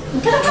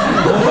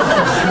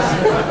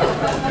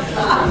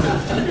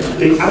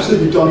 They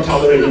absolutely don't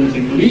tolerate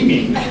anything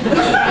living.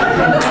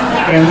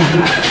 And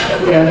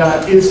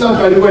it's not,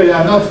 by the way,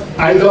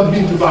 I don't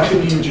mean to bash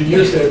any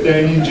engineers if there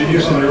are any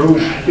engineers in the room.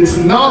 It's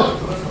not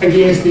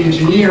against the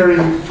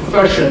engineering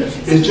profession.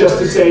 It's just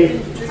to say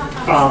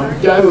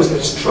that was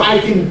a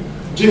striking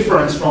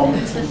difference from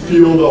the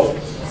field of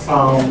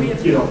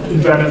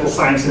environmental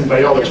science and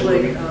biology.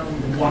 We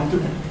want to,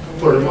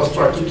 for the most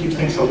part, to keep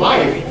things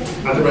alive.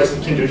 Otherwise,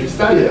 we can't really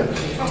study them.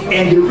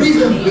 And the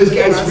reason these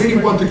guys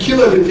really want to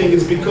kill everything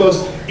is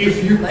because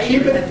if you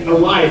keep it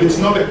alive, it's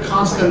not a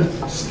constant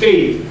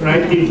state,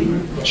 right? It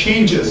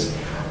changes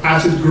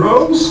as it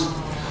grows,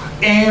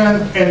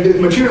 and the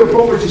material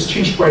properties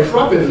change quite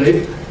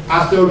rapidly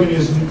as the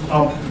organism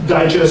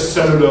digests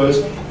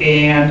cellulose.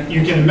 And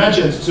you can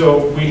imagine,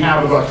 so we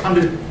have about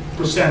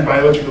 100%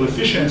 biological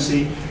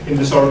efficiency in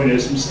these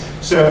organisms.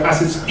 So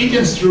as it's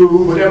eaten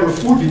through whatever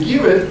food we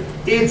give it,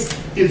 it's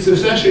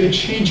essentially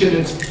changing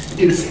its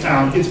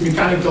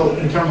mechanical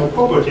internal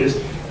properties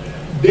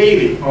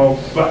daily or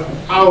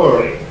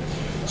hourly.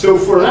 So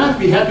for that,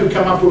 we had to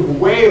come up with a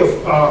way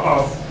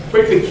of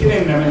quickly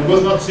killing them, and it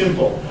was not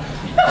simple.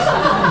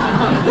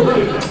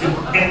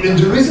 And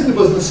the reason it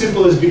was not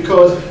simple is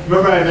because,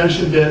 remember I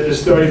mentioned the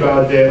story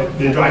about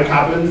the dry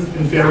carbon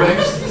in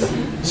Fairbanks?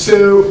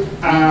 So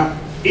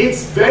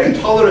it's very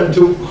tolerant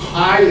to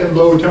high and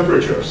low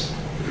temperatures.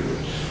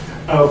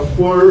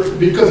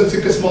 Because it's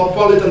a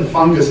cosmopolitan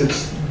fungus,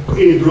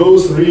 it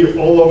grows really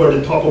all over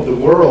the top of the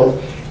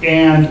world,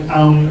 and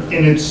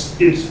it's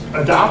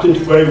adapted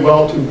very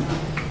well to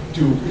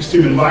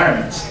extreme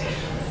environments.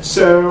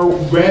 So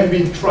when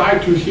we try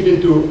to heat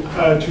it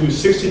to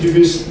 60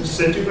 degrees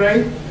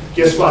centigrade,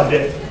 guess what?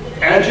 The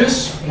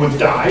edges would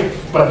die,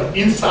 but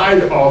the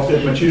inside of the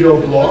material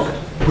block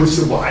would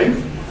survive.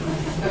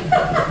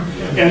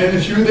 And in a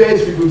few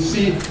days, we could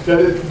see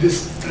that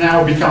this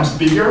now becomes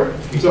bigger,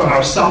 so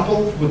our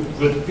sample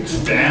would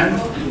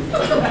expand.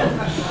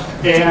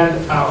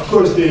 And of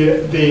course,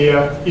 the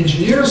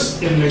engineers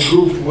in the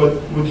group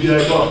would be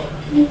like, well,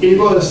 it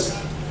was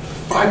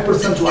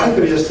 5%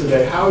 lighter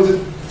yesterday. How is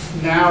it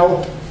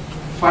now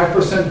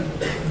 5%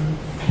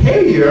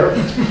 heavier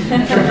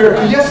compared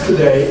to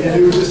yesterday? And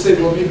they would just say,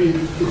 well, maybe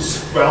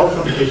it's well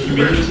from the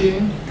humidity.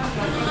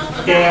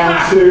 And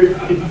so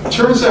it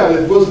turns out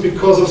it was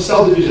because of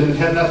cell division. It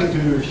had nothing to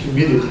do with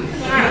humidity.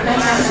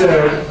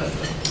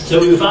 So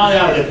we found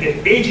out that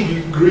at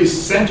 80 degrees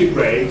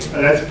centigrade,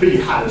 that's pretty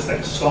hot, it's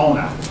like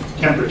sauna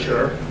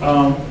temperature,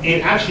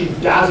 it actually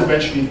does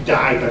eventually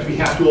die, but we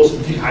have to also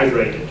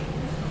dehydrate it.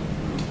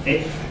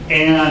 Okay?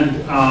 And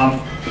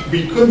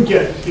we couldn't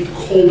get it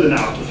cold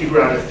enough to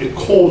figure out if the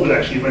cold would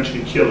actually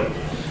eventually kill it.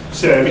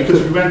 So because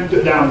we went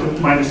down to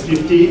minus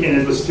 50 and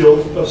it was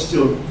still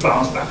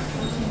bounced back.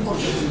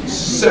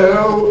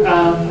 So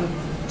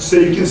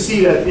you can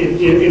see that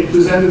it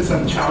presented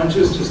some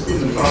challenges just in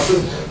the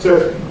process.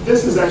 So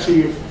this is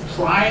actually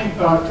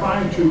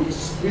trying to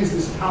squeeze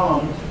this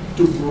column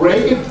to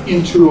break it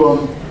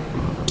into,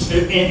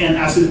 and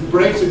as it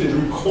breaks it, it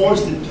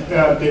records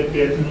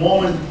the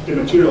moment the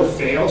material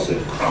fails,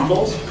 it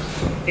crumbles.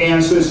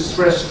 And so it's a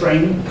stress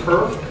strain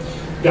curve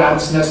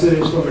that's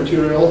necessary for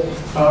material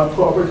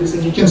properties.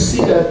 And you can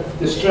see that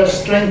the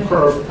stress strain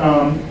curve,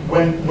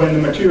 when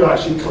the material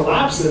actually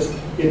collapses,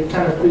 it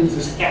kind of creates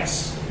this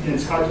S. And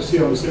it's hard to see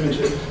on these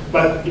images,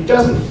 but it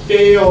doesn't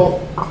fail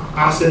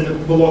as in a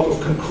block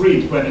of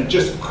concrete when it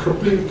just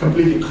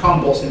completely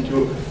crumbles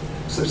into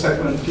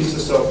subsequent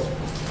pieces of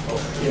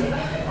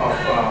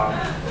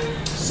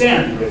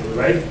sand, really,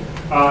 right?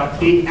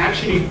 It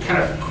actually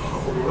kind of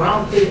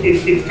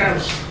it kind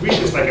of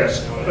squishes like a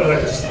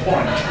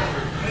sponge.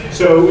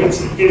 So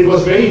it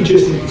was very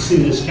interesting to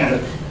see this kind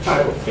of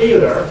type of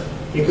failure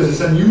because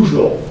it's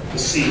unusual to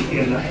see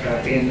in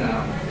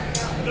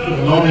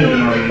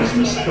non-living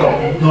organisms,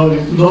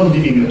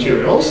 non-living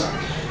materials.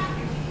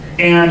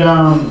 And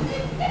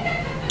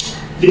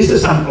this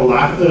is some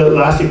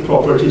elastic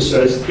properties,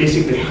 so it's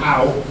basically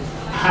how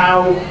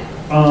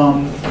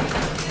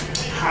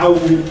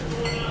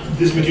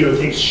this material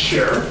takes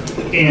shear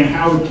and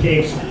how it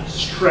takes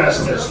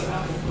stress that's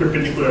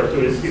perpendicular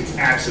to its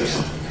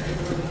axis.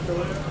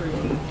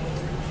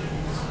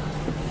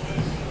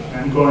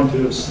 I'm going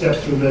to step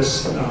through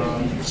this.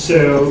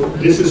 So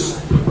this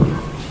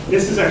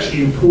is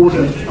actually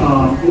important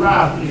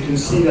graph. You can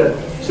see that.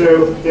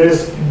 So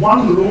there's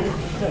one loop,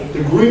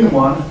 the green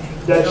one,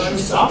 that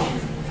shoots up,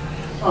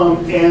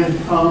 and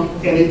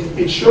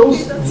it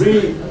shows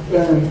really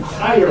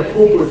higher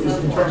properties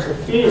in terms of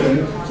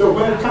failing. So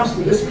when it comes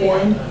to this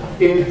point,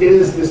 it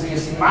is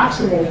this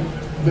maximum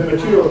the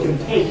material can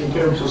take in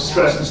terms of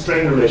stress and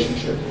strain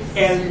relationship.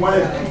 And when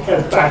it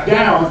heads back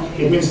down,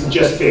 it means it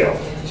just failed.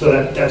 So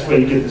that's where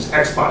you get this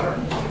X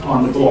pattern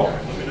on the block,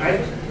 right?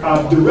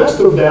 The rest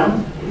of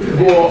them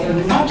were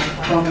much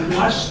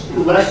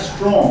less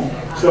strong.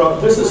 So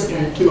this is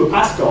in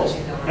kilopascals,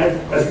 right?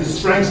 As the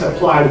strength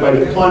applied by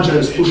the plunger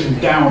is pushing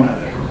down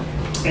at it.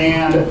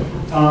 And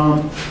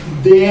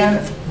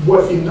then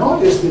what we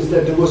noticed is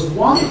that there was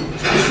one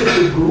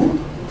specific group,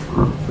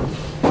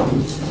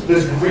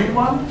 this green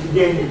one.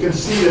 Again, you can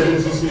see that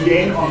this is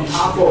again on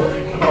top of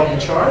the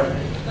chart,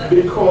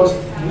 because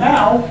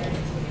now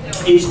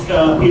it's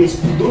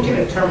looking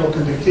at thermal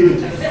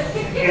conductivity.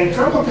 And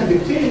thermal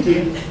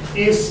conductivity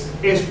is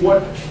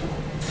what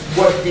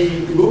we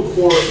look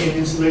for in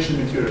insulation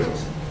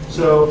materials.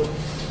 So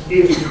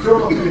if the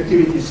thermal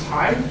conductivity is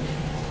high,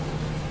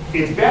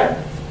 it's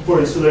bad for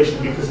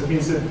insulation because it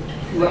means it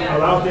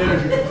allows the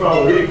energy to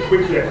travel really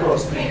quickly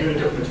across the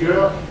unit of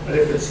material. But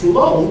if it's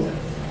low,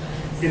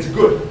 it's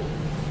good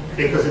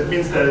because it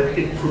means that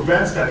it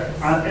prevents that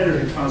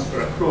energy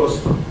transfer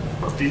across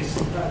this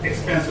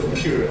expansive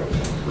material.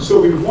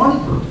 So we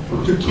want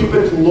to keep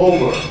it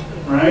lower,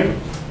 right?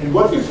 And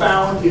what we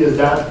found is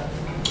that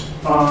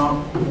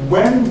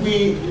when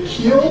we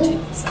kill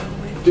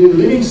the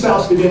living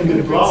cells within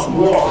the rock,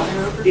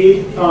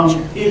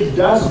 it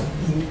does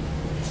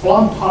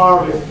on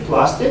par with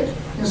plastic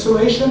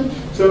insulation.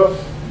 So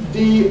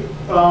the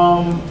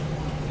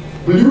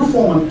blue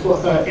foam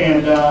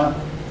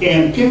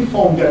and pink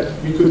foam that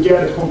we could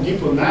get at Home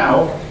Depot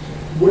now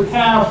would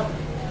have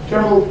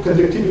thermal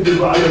conductivity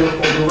value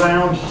of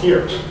around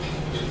here.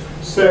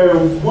 So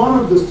one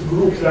of those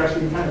groups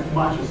actually kind of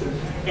matches it.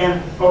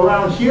 And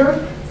around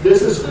here,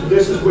 this is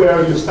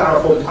where your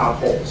styrofoam top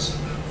holes,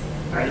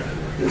 right?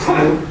 It's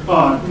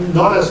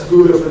not as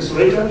good of an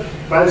insulator,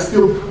 but it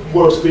still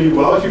works pretty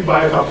well if you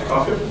buy a cup of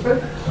coffee with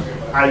it.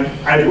 I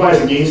advise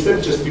against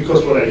it just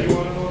because what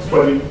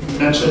we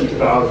mentioned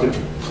about the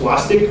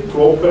plastic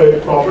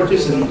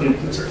properties and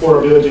its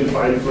portability and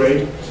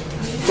biodegrade.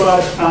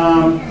 But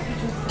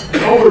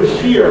over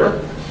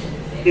here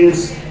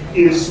is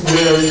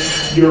where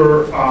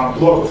your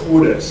block of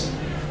wood is,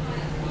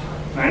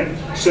 right?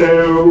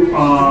 So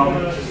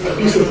a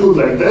piece of wood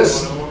like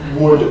this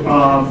would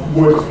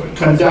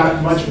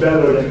conduct much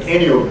better than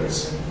any of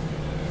this,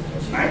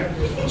 right?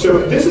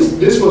 So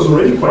this was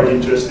really quite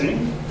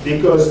interesting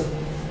because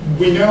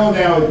we know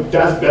now it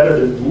does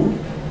better than wood.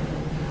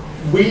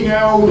 We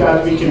know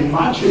that we can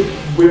match it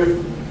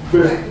with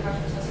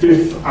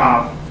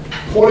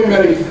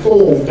polymeric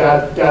foam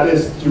that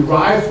is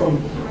derived from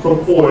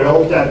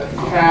oil that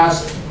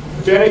has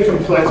very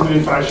complex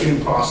manufacturing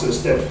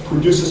process that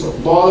produces a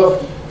lot of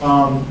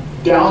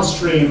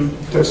downstream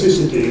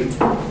toxicity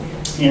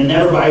and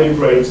never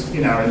biodegrades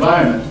in our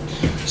environment.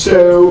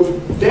 So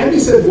then we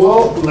said,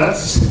 well,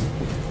 let's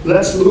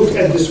look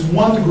at this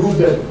one group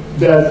that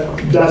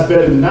does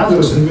better than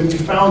others, and when we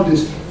found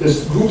this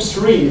group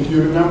 3, if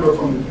you remember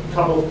from a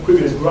couple of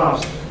previous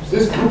graphs,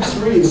 this group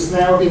 3 is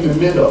now in the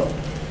middle.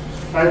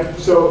 Right?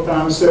 So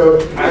I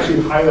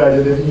actually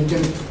highlighted it.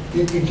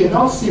 You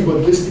cannot see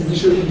what these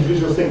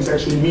individual things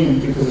actually mean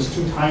because it's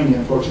too tiny,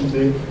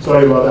 unfortunately.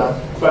 Sorry about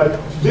that. But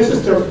this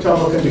is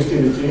thermal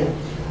conductivity.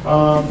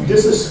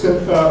 This is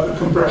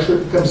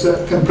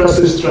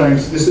compressive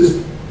strength. This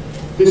is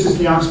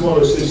Young's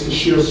modulus. This is the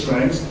shear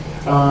strength.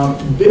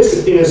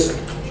 This is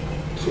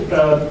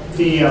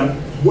the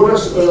water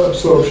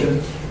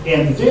absorption,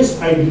 and this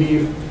I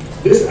believe.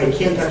 This I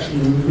can't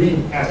actually read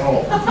at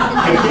all.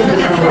 I can't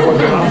remember what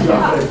the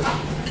graph is.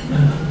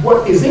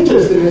 What is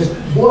interesting is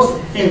both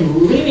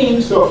in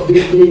living, so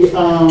the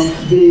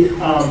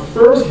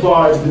first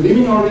bar is the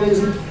living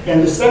organism,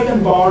 and the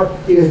second bar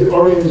is the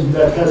organism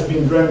that has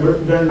been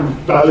rendered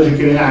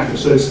biologically inactive.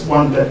 So it's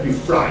one that we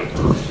fried.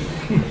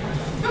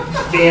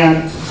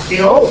 And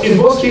in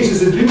both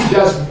cases, it really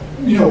does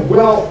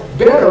well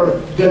better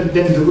than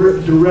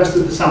the rest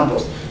of the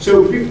samples.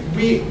 So we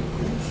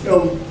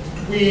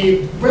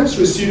went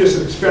through a series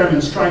of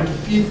experiments trying to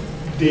feed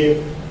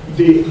the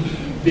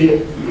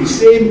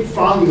same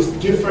fungus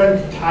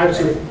different types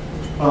of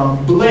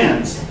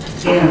blends,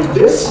 and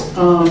this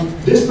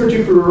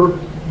particular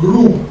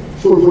group,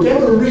 for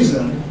whatever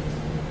reason,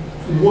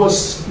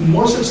 was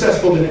more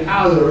successful than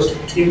others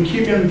in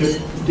keeping the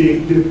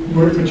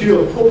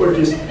material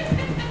properties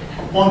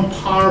on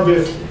par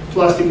with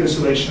plastic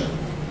insulation.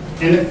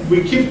 And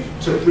we keep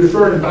sort of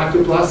referring back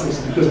to plastics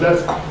because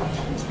that's,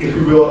 if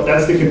you will,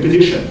 that's the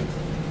competition.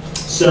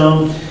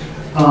 So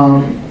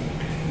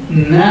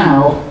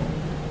now,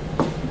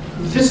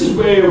 this is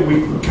where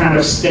we kind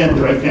of stand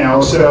right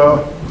now.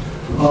 So,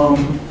 a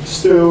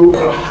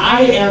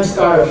high-end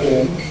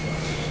styrofoam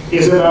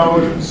is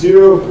about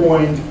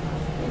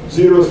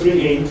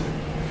 0.038.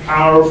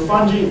 Our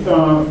fungi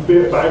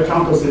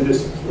biocomposite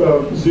is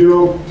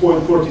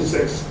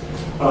 0.46,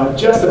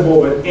 just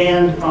above it.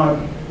 And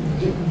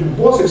the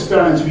both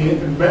experiments, we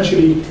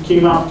eventually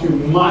came up to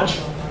match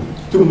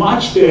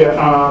the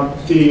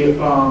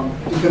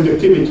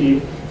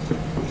conductivity.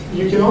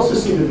 You can also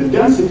see that the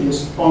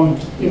densities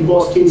in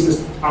both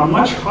cases are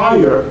much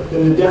higher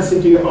than the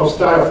density of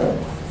styrofoam.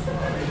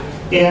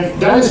 And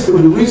that is for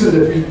the reason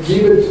that we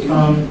give it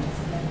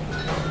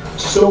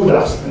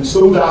sawdust. And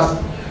sawdust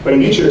by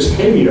nature is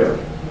heavier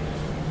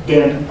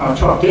than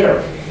chopped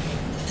air.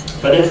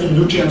 But that's the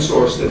nutrient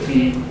source that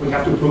we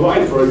have to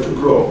provide for it to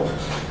grow.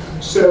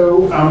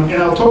 So,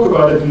 and I'll talk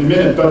about it in a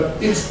minute, but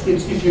it's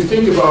if you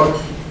think about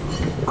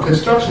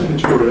construction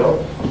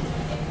material,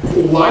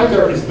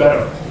 lighter is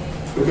better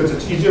because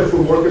it's easier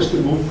for workers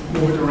to move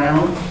it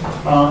around.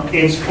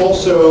 It's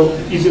also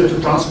easier to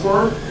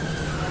transport.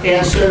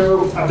 And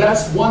so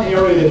that's one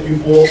area that we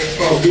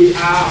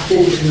are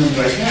focusing on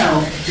right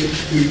now.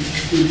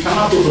 We come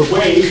up with a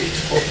way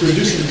of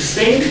producing the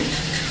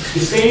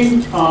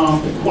same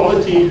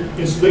quality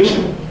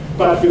insulation,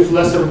 but with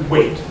lesser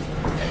weight.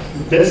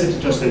 Density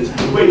translates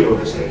into weight,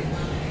 obviously.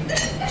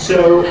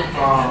 So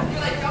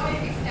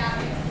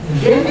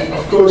then,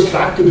 of course,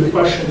 back to the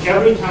question,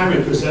 every time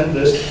I present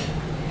this,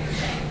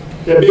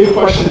 the big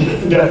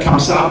question that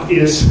comes up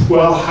is,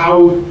 well,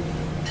 how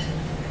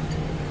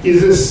is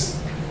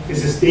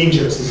this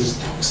dangerous? Is this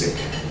toxic?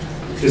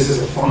 This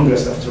is a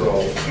fungus after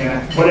all.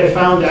 And what I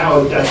found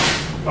out that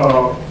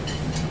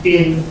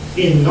in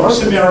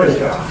North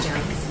America,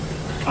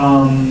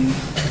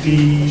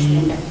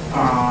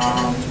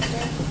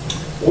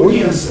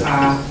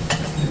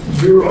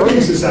 your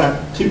audiences are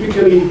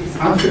typically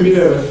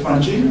unfamiliar with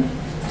fungi.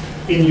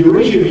 In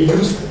Eurasia, we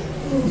use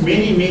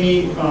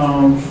many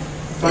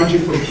fungi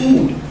for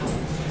food.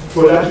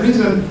 For that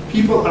reason,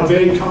 people are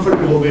very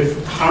comfortable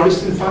with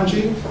harvesting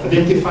fungi,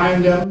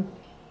 identifying them,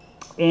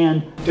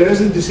 and there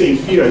isn't the same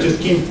fear. I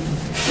just came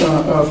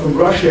from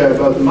Russia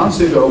about a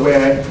month ago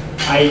where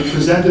I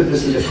presented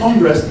this at the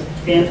Congress,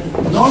 and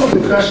none of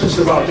the questions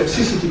about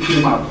toxicity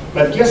came up.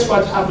 But guess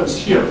what happens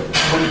here?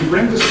 When you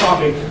bring this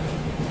topic,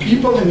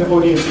 people in the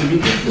audience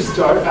immediately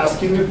start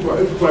asking a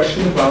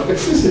question about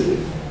toxicity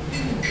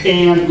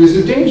and is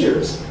it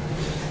dangerous?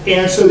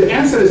 And so the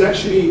answer is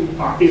actually,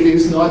 it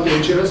is not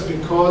dangerous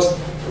because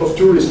of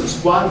two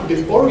reasons. One,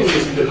 the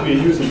organism that we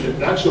are using,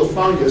 the actual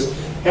fungus,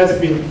 has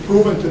been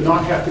proven to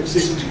not have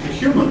toxicity to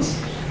humans.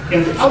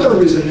 And the other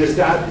reason is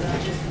that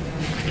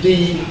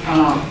the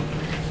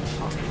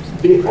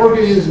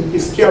organism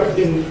is kept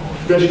in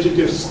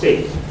vegetative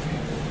state.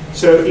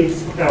 So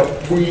it's,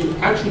 we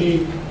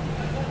actually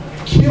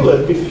kill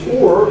it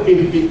before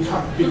it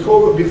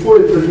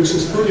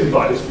produces fruiting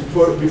bodies,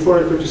 before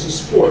it produces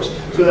spores,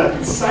 so that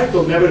the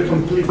cycle never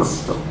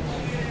completes.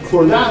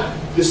 For that,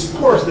 the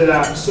spores that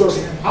are source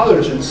of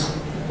allergens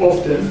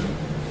often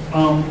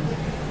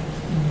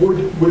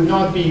would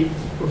not be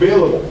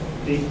available.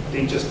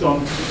 They just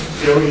don't,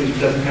 the organism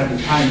doesn't have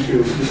the time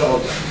to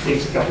develop. It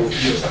takes a couple of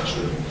years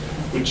actually,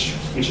 which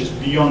is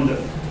beyond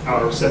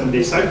our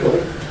 7-day cycle.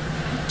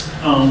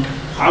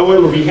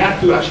 However, we had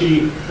to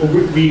actually,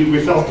 we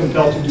felt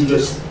compelled to do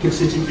this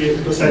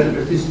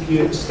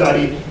toxicity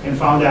study and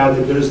found out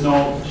that there is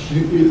no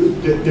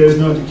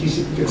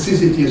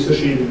toxicity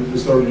associated with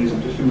this organism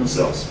to human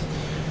cells.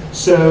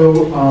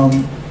 So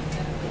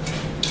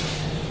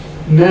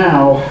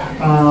now,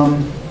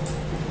 I'm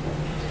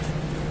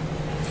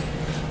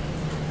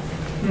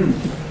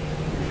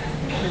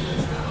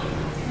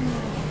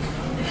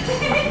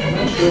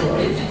not sure how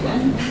it's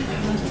done.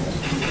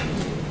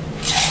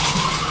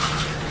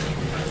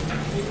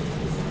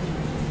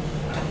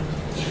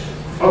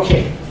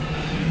 Okay,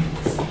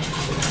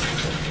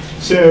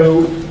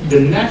 so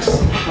the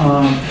next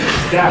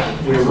step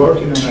we're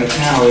working on right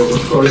now is,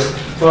 of course,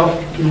 well,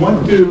 we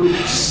want to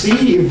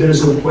see if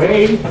there's a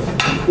way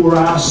for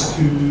us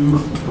to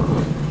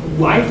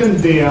lighten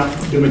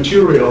the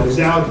material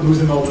without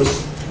losing all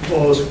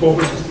those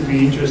properties to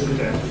be interested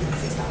in.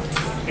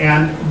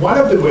 And one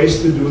of the ways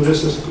to do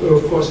this, is,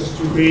 of course, is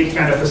to create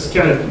kind of a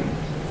skeleton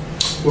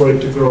for it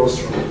to grow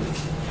through.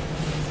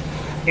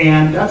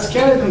 And that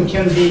skeleton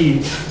can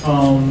be,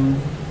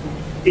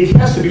 it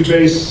has to be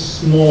very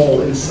small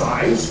in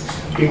size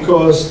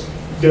because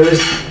there is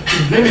a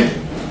limit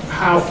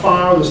how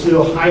far those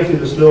little height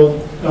those little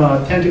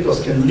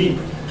tentacles can leap.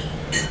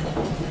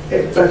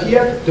 But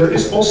yet there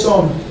is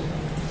also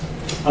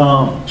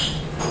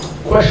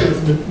question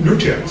of the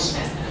nutrients.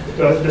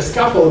 The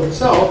scaffold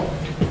itself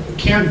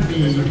can't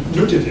be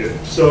nutritive,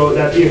 so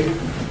that if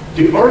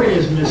the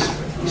organism is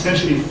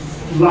essentially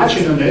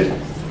latching on it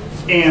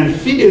and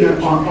feeding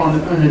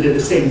on it at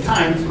the same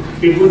time,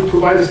 it would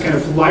provide this kind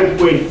of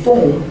lightweight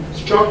foam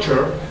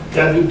structure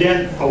that would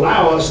then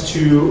allow us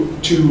to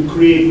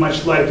create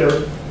much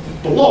lighter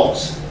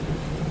blocks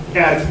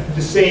at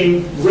the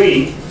same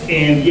rate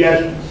and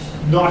yet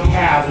not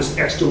have this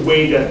extra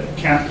weight that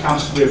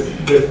comes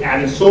with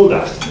adding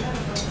sawdust.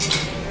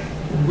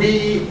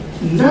 We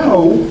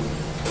know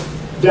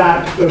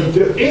that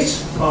there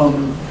is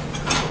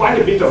quite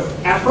a bit of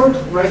effort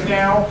right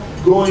now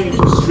going into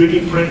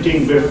 3D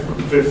printing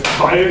with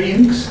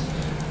bioinks.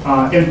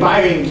 And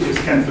bioink is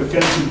kind of a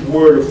fancy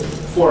word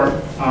for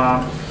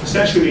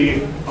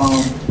essentially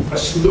a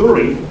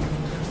slurry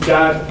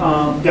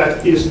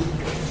that is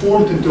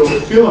formed into a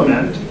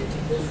filament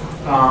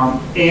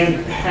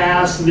and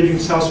has living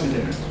cells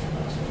within it.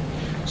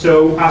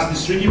 So as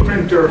the 3D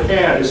printer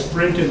head is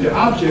printing the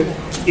object,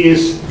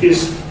 is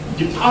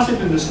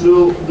deposited in this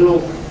little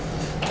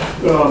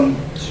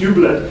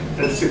tubelet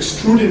that's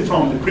extruded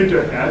from the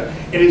printer head,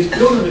 and it's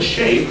built in a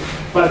shape,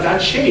 but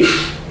that shape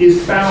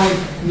is bound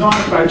not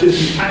by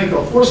just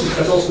mechanical forces,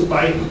 but also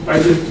by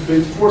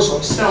the force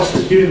of cells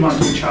adhering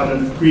onto each other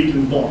and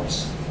creating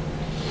bonds.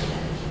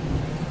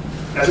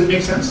 Does it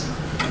make sense?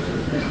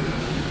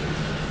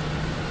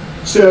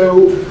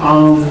 So,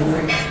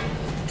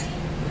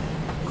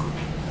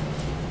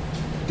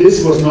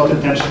 this was not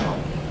intentional.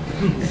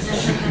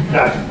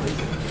 That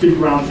big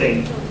round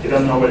thing, I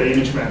don't know what the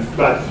image meant,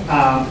 but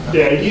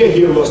the idea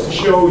here was to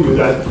show you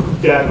that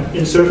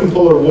in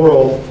circumpolar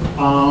world,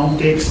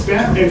 the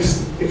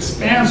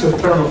expanse of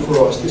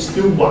permafrost is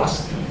still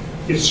vast.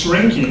 It's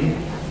shrinking,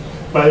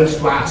 but it's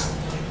vast.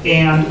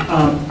 And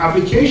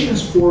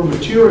applications for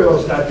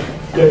materials that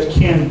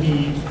can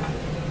be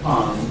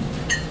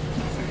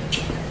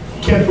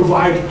can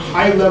provide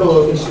high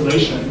level of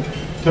insulation,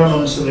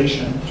 thermal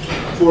insulation,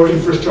 for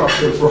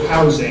infrastructure, for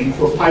housing,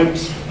 for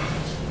pipes,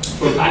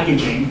 for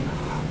packaging,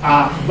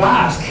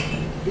 vast.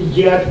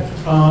 Yet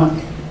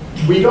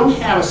we don't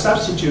have a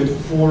substitute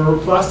for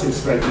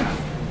plastics right now.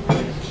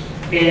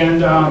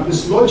 And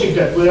this logic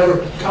that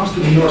whatever comes to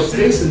the north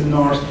stays in the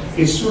north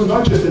is true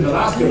not just in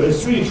Alaska, but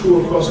it's really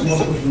true across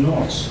most of the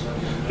north.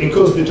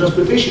 Because the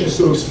transportation is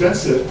so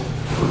expensive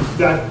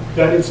that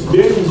it's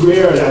very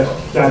rare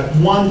that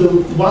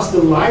once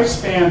the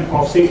lifespan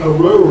of, say, a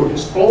road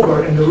is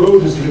over and the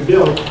road is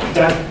rebuilt,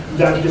 that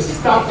the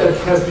stuff that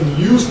has been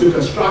used to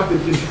construct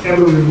it is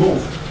ever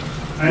removed,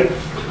 right?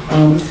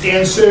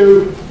 And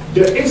so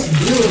there is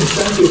real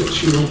incentive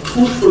to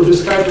push for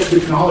this type of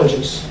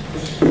technologies.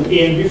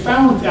 And we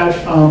found that,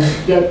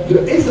 that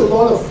there is a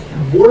lot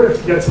of work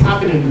that's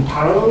happening in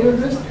parallel with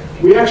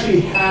this. We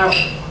actually have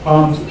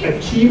a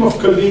team of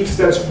colleagues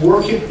that's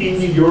working in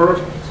New York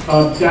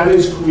that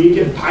is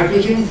creating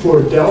packaging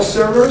for Dell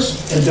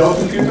servers and Dell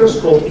computers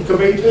called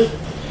Ecovative.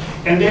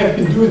 And they have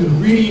been doing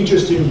really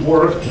interesting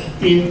work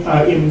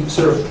in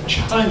sort of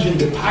challenging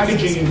the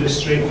packaging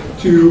industry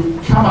to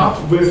come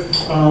up with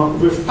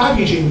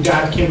packaging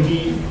that can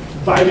be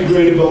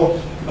biodegradable.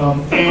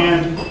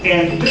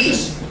 And this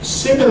is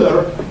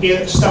similar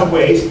in some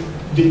ways.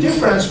 The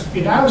difference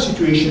in our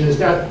situation is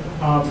that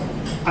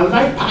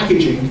unlike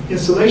packaging,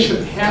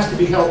 insulation has to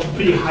be held to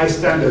pretty high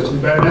standards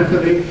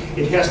environmentally.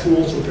 It has to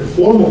also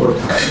perform over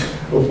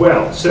time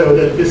well. So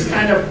that this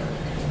kind of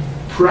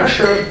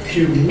pressure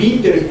to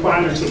meet the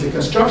requirements of the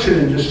construction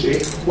industry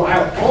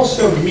while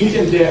also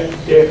meeting the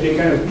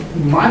kind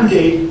of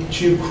mandate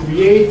to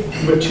create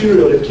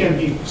material that can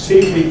be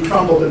safely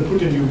crumbled and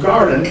put in your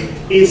garden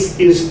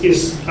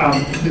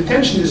the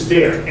tension is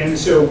there. And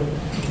so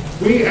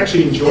we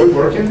actually enjoy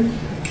working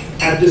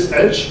at this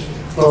edge.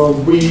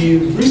 We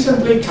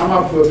recently come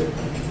up with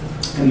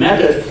a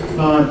method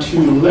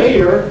to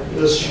layer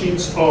the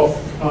sheets of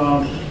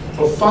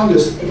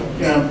fungus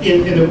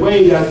in a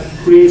way that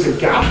creates a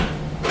gap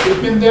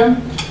between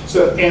them.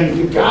 So, and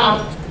the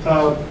gap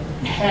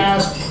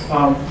has,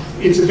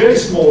 it's a very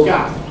small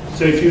gap.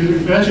 So if you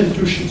imagine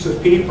two sheets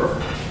of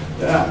paper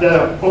that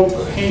are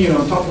hanging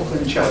on top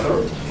of each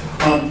other,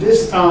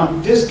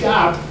 this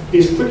gap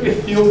is quickly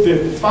filled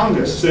with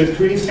fungus. So it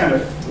creates kind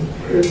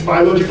of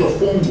biological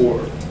foam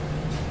board.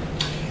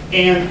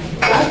 And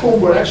that foam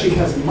board actually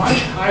has much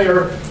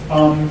higher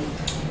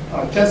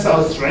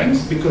tensile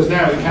strength because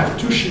now you have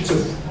two sheets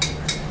of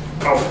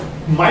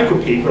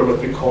micropaper, what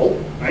we call,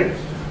 right?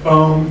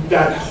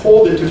 That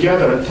hold it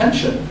together at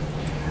tension.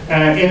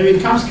 And it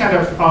becomes kind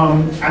of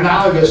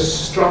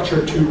analogous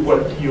structure to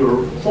what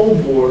your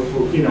foam board,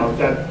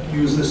 that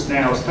uses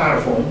now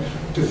styrofoam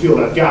to fill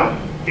that gap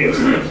is.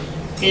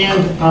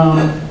 And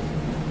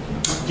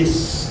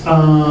this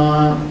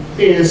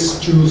is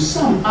to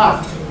sum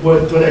up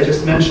what I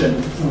just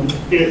mentioned.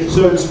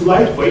 So it's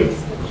lightweight,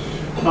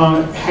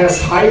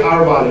 has high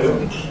R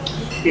value,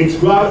 it's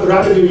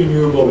rapidly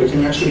renewable. We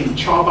can actually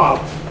chop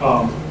up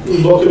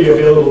locally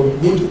available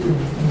wood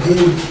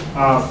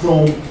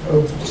from,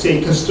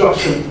 say,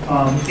 construction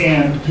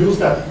and use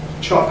that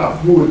chopped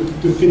up wood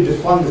to feed the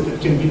fungus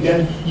that can be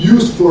then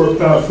used for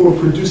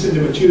producing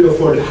the material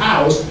for the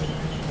house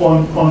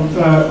from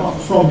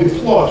the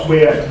plot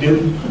where the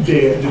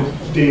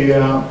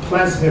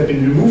plants have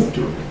been removed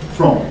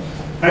from.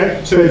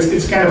 Right? So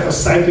it's kind of a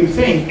cyclic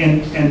thing,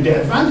 and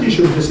the advantage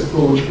of this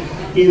approach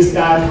is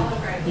that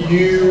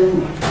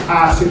you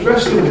are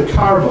sequestering the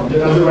carbon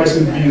that otherwise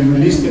would be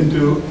released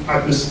into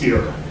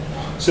atmosphere.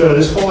 So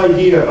this whole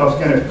idea of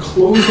kind of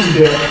closing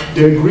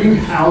the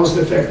greenhouse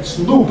effects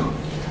loop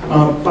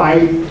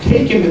by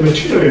taking the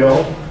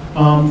material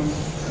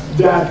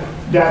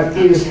that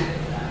is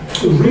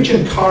rich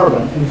in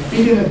carbon and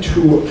feeding it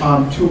to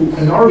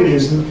an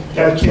organism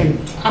that can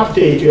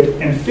uptake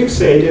it and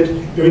fixate it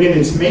within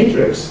its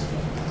matrix,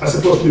 as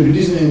opposed to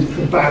releasing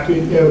it back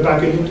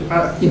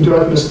into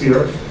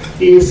atmosphere,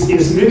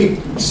 is really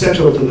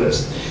central to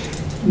this.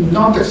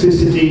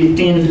 Non-toxicity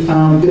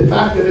and the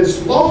fact that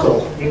it's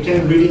local, you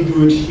can really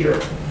do it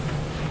here.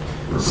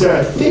 So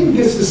I think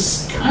this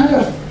is kind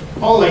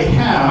of all I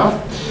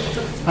have.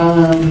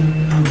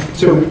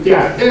 So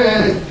yeah,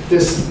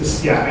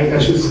 I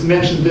should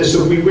mention this.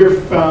 So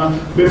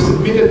we've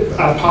submitted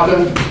a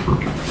patent.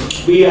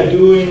 We are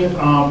doing.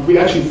 We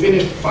actually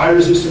finished fire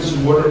resistance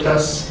and water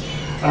tests.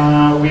 We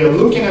are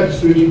looking at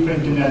 3D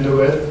printing end of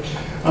it,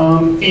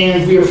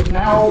 and we have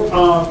now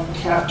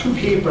have two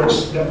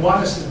papers. That one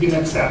has been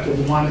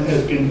accepted. One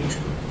has been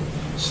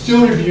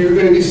still reviewed.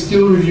 Is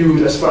still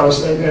reviewed as far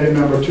as I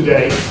remember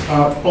today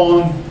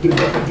on the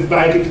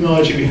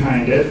biotechnology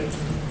behind it.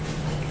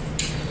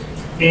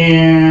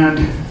 And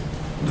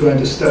I'm going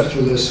to step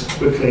through this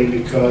quickly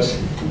because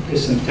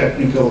there's some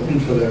technical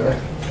info there.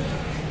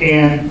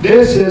 And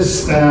this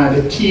is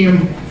the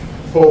team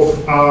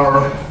of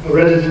our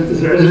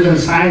resident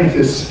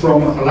scientists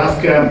from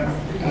Alaska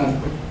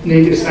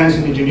native science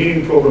and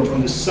engineering program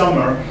from the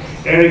summer.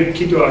 Eric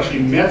Quito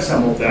actually met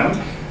some of them.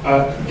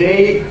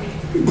 They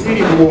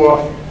really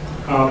were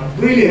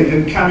brilliant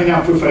in coming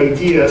up with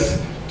ideas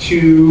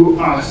to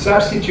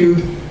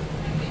substitute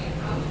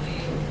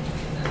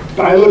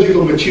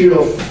biological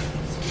material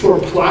for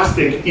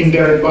plastic in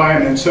their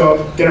environment.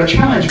 So their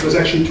challenge was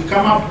actually to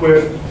come up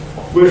with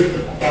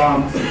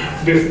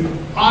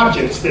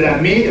objects that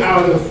are made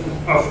out of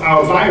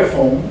our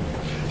biofoam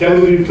that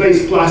will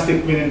replace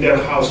plastic within their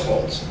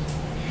households.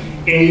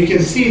 And you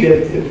can see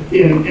that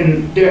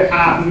there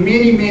are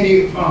many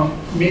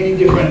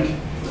different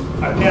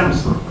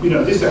attempts. You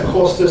know, these are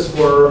coasters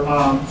for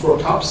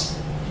cups,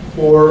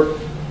 for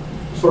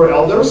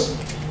elders,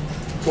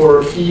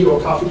 for tea or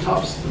coffee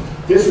cups.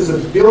 This is a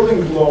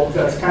building block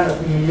that's kind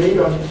of made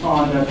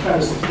on a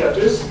premise of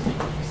Tetris,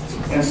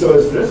 and so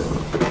is this.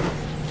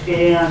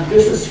 And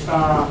this is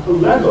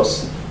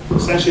Legos,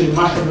 essentially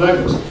mushroom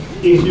Legos.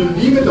 If you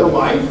leave it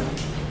alive,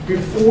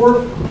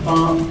 before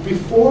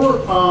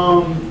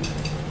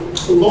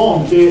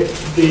long, the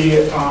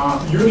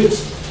units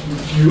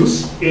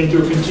fuse into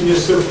a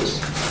continuous surface.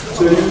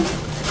 So you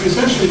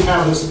essentially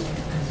have this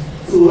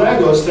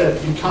Legos that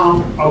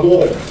become a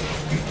ball,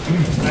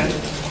 right?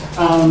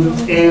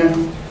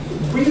 And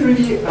we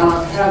really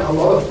had a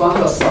lot of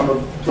fun last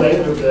summer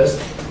playing with this.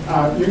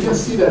 You can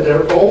see that there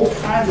are all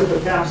kinds of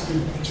attempts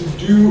to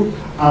do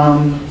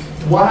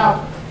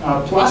one-up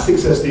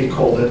plastics, as they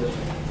called it.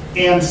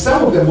 And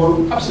some of them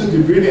were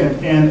absolutely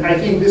brilliant. And I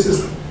think this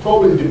is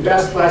probably the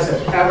best class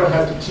I've ever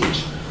had to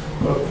teach.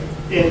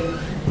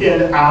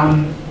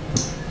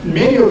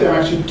 Many of them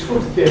actually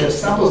took the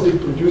samples they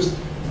produced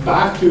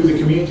back to the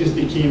communities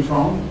they came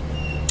from.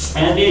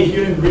 And they're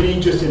hearing really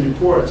interesting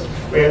reports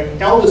where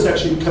elders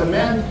actually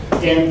comment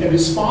and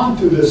respond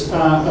to these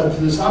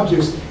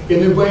objects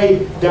in a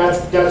way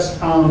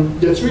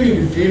that's really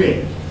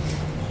revealing.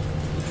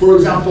 For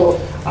example,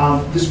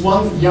 this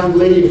one young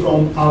lady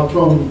from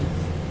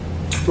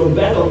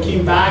Bethel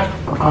came back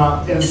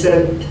and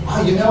said,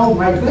 "Oh, you know,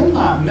 my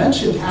grandma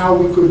mentioned how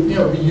we could, you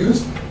know, we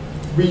used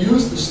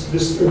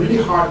this really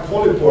hard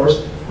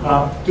polypores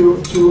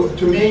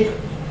to make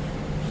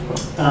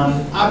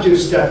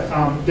objects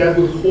that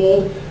would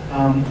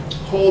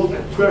hold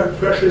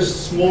precious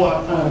small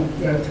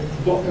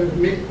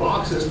make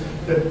boxes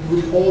that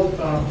would hold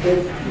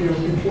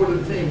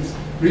important things,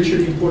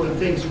 richly important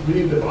things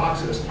within the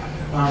boxes."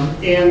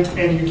 And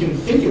you can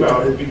think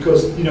about it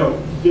because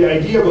the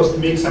idea was to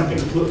make something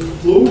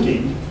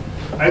floating,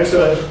 right?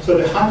 So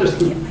the hunters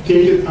could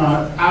take it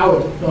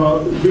out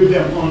with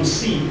them on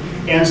sea,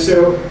 and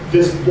so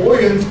this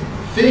buoyant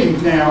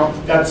thing now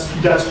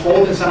that's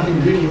holding something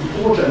really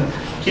important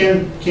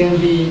can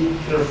be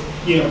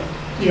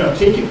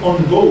taken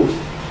on boat.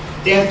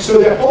 And so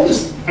there are all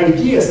these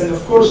ideas, and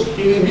of course it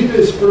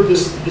immediately spurred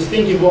this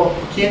thinking, well,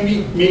 can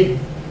we make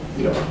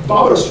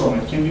bubbles from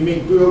it? Can we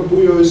make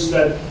buoys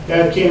that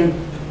can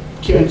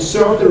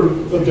serve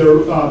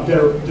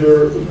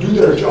do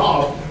their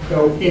job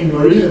in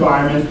marine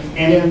environment,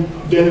 and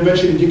then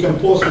eventually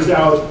decompose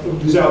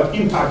without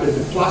impact that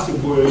the plastic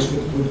buoys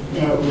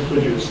would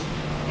produce,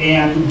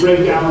 and would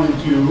break down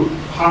into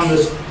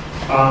harmless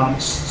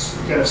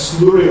kind of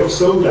slurry of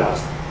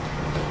sawdust.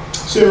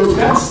 So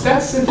that's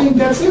the thing.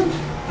 That's it.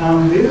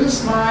 This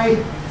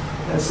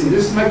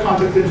is my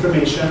contact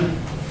information.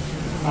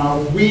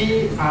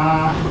 We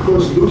are, of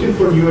course, looking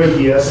for new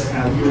ideas,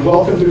 and you're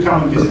welcome to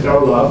come and visit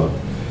our lab.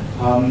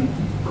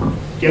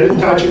 Get in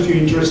touch if you're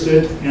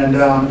interested, and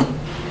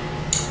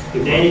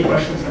if there are any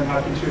questions, I'm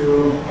happy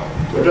to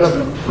address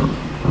them.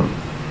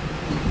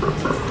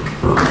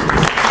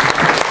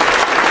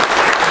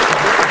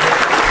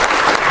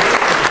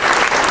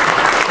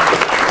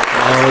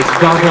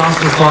 Dr.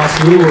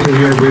 Amstislavski will be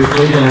here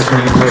briefly to answer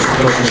any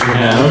questions you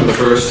have. But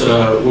first,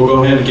 we'll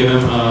go ahead and give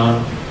him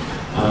a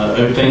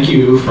thank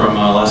you from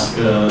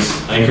Alaska's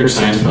Anchorage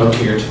Science Pub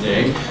here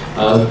today.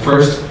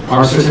 First,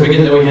 our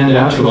certificate that we hand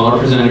out to all our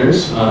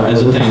presenters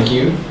as a thank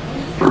you.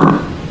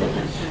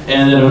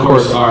 And then, of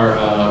course,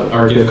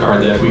 our gift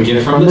card that we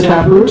get from the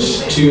Taproot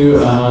to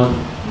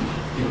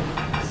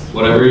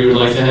whatever you would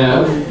like to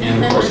have,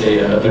 and of course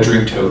a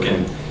drink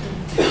token.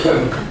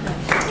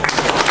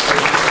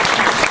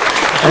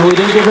 And we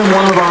did give him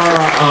one of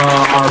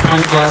our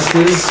pint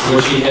glasses,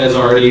 which he has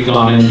already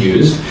gone and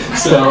used.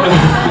 So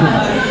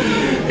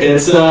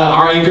it's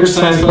our Anchorage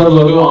Science Club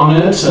logo on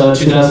it,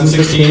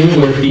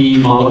 2016, with the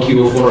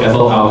molecule for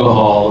ethyl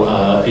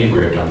alcohol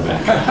engraved on the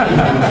back.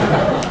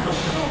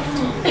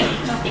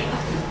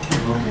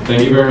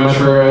 Thank you very much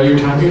for your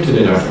time here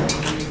today, Doctor.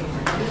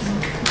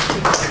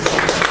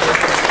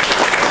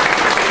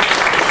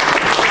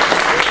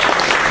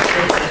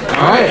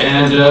 All right,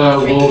 and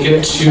we'll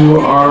get to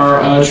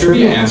our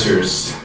trivia answers.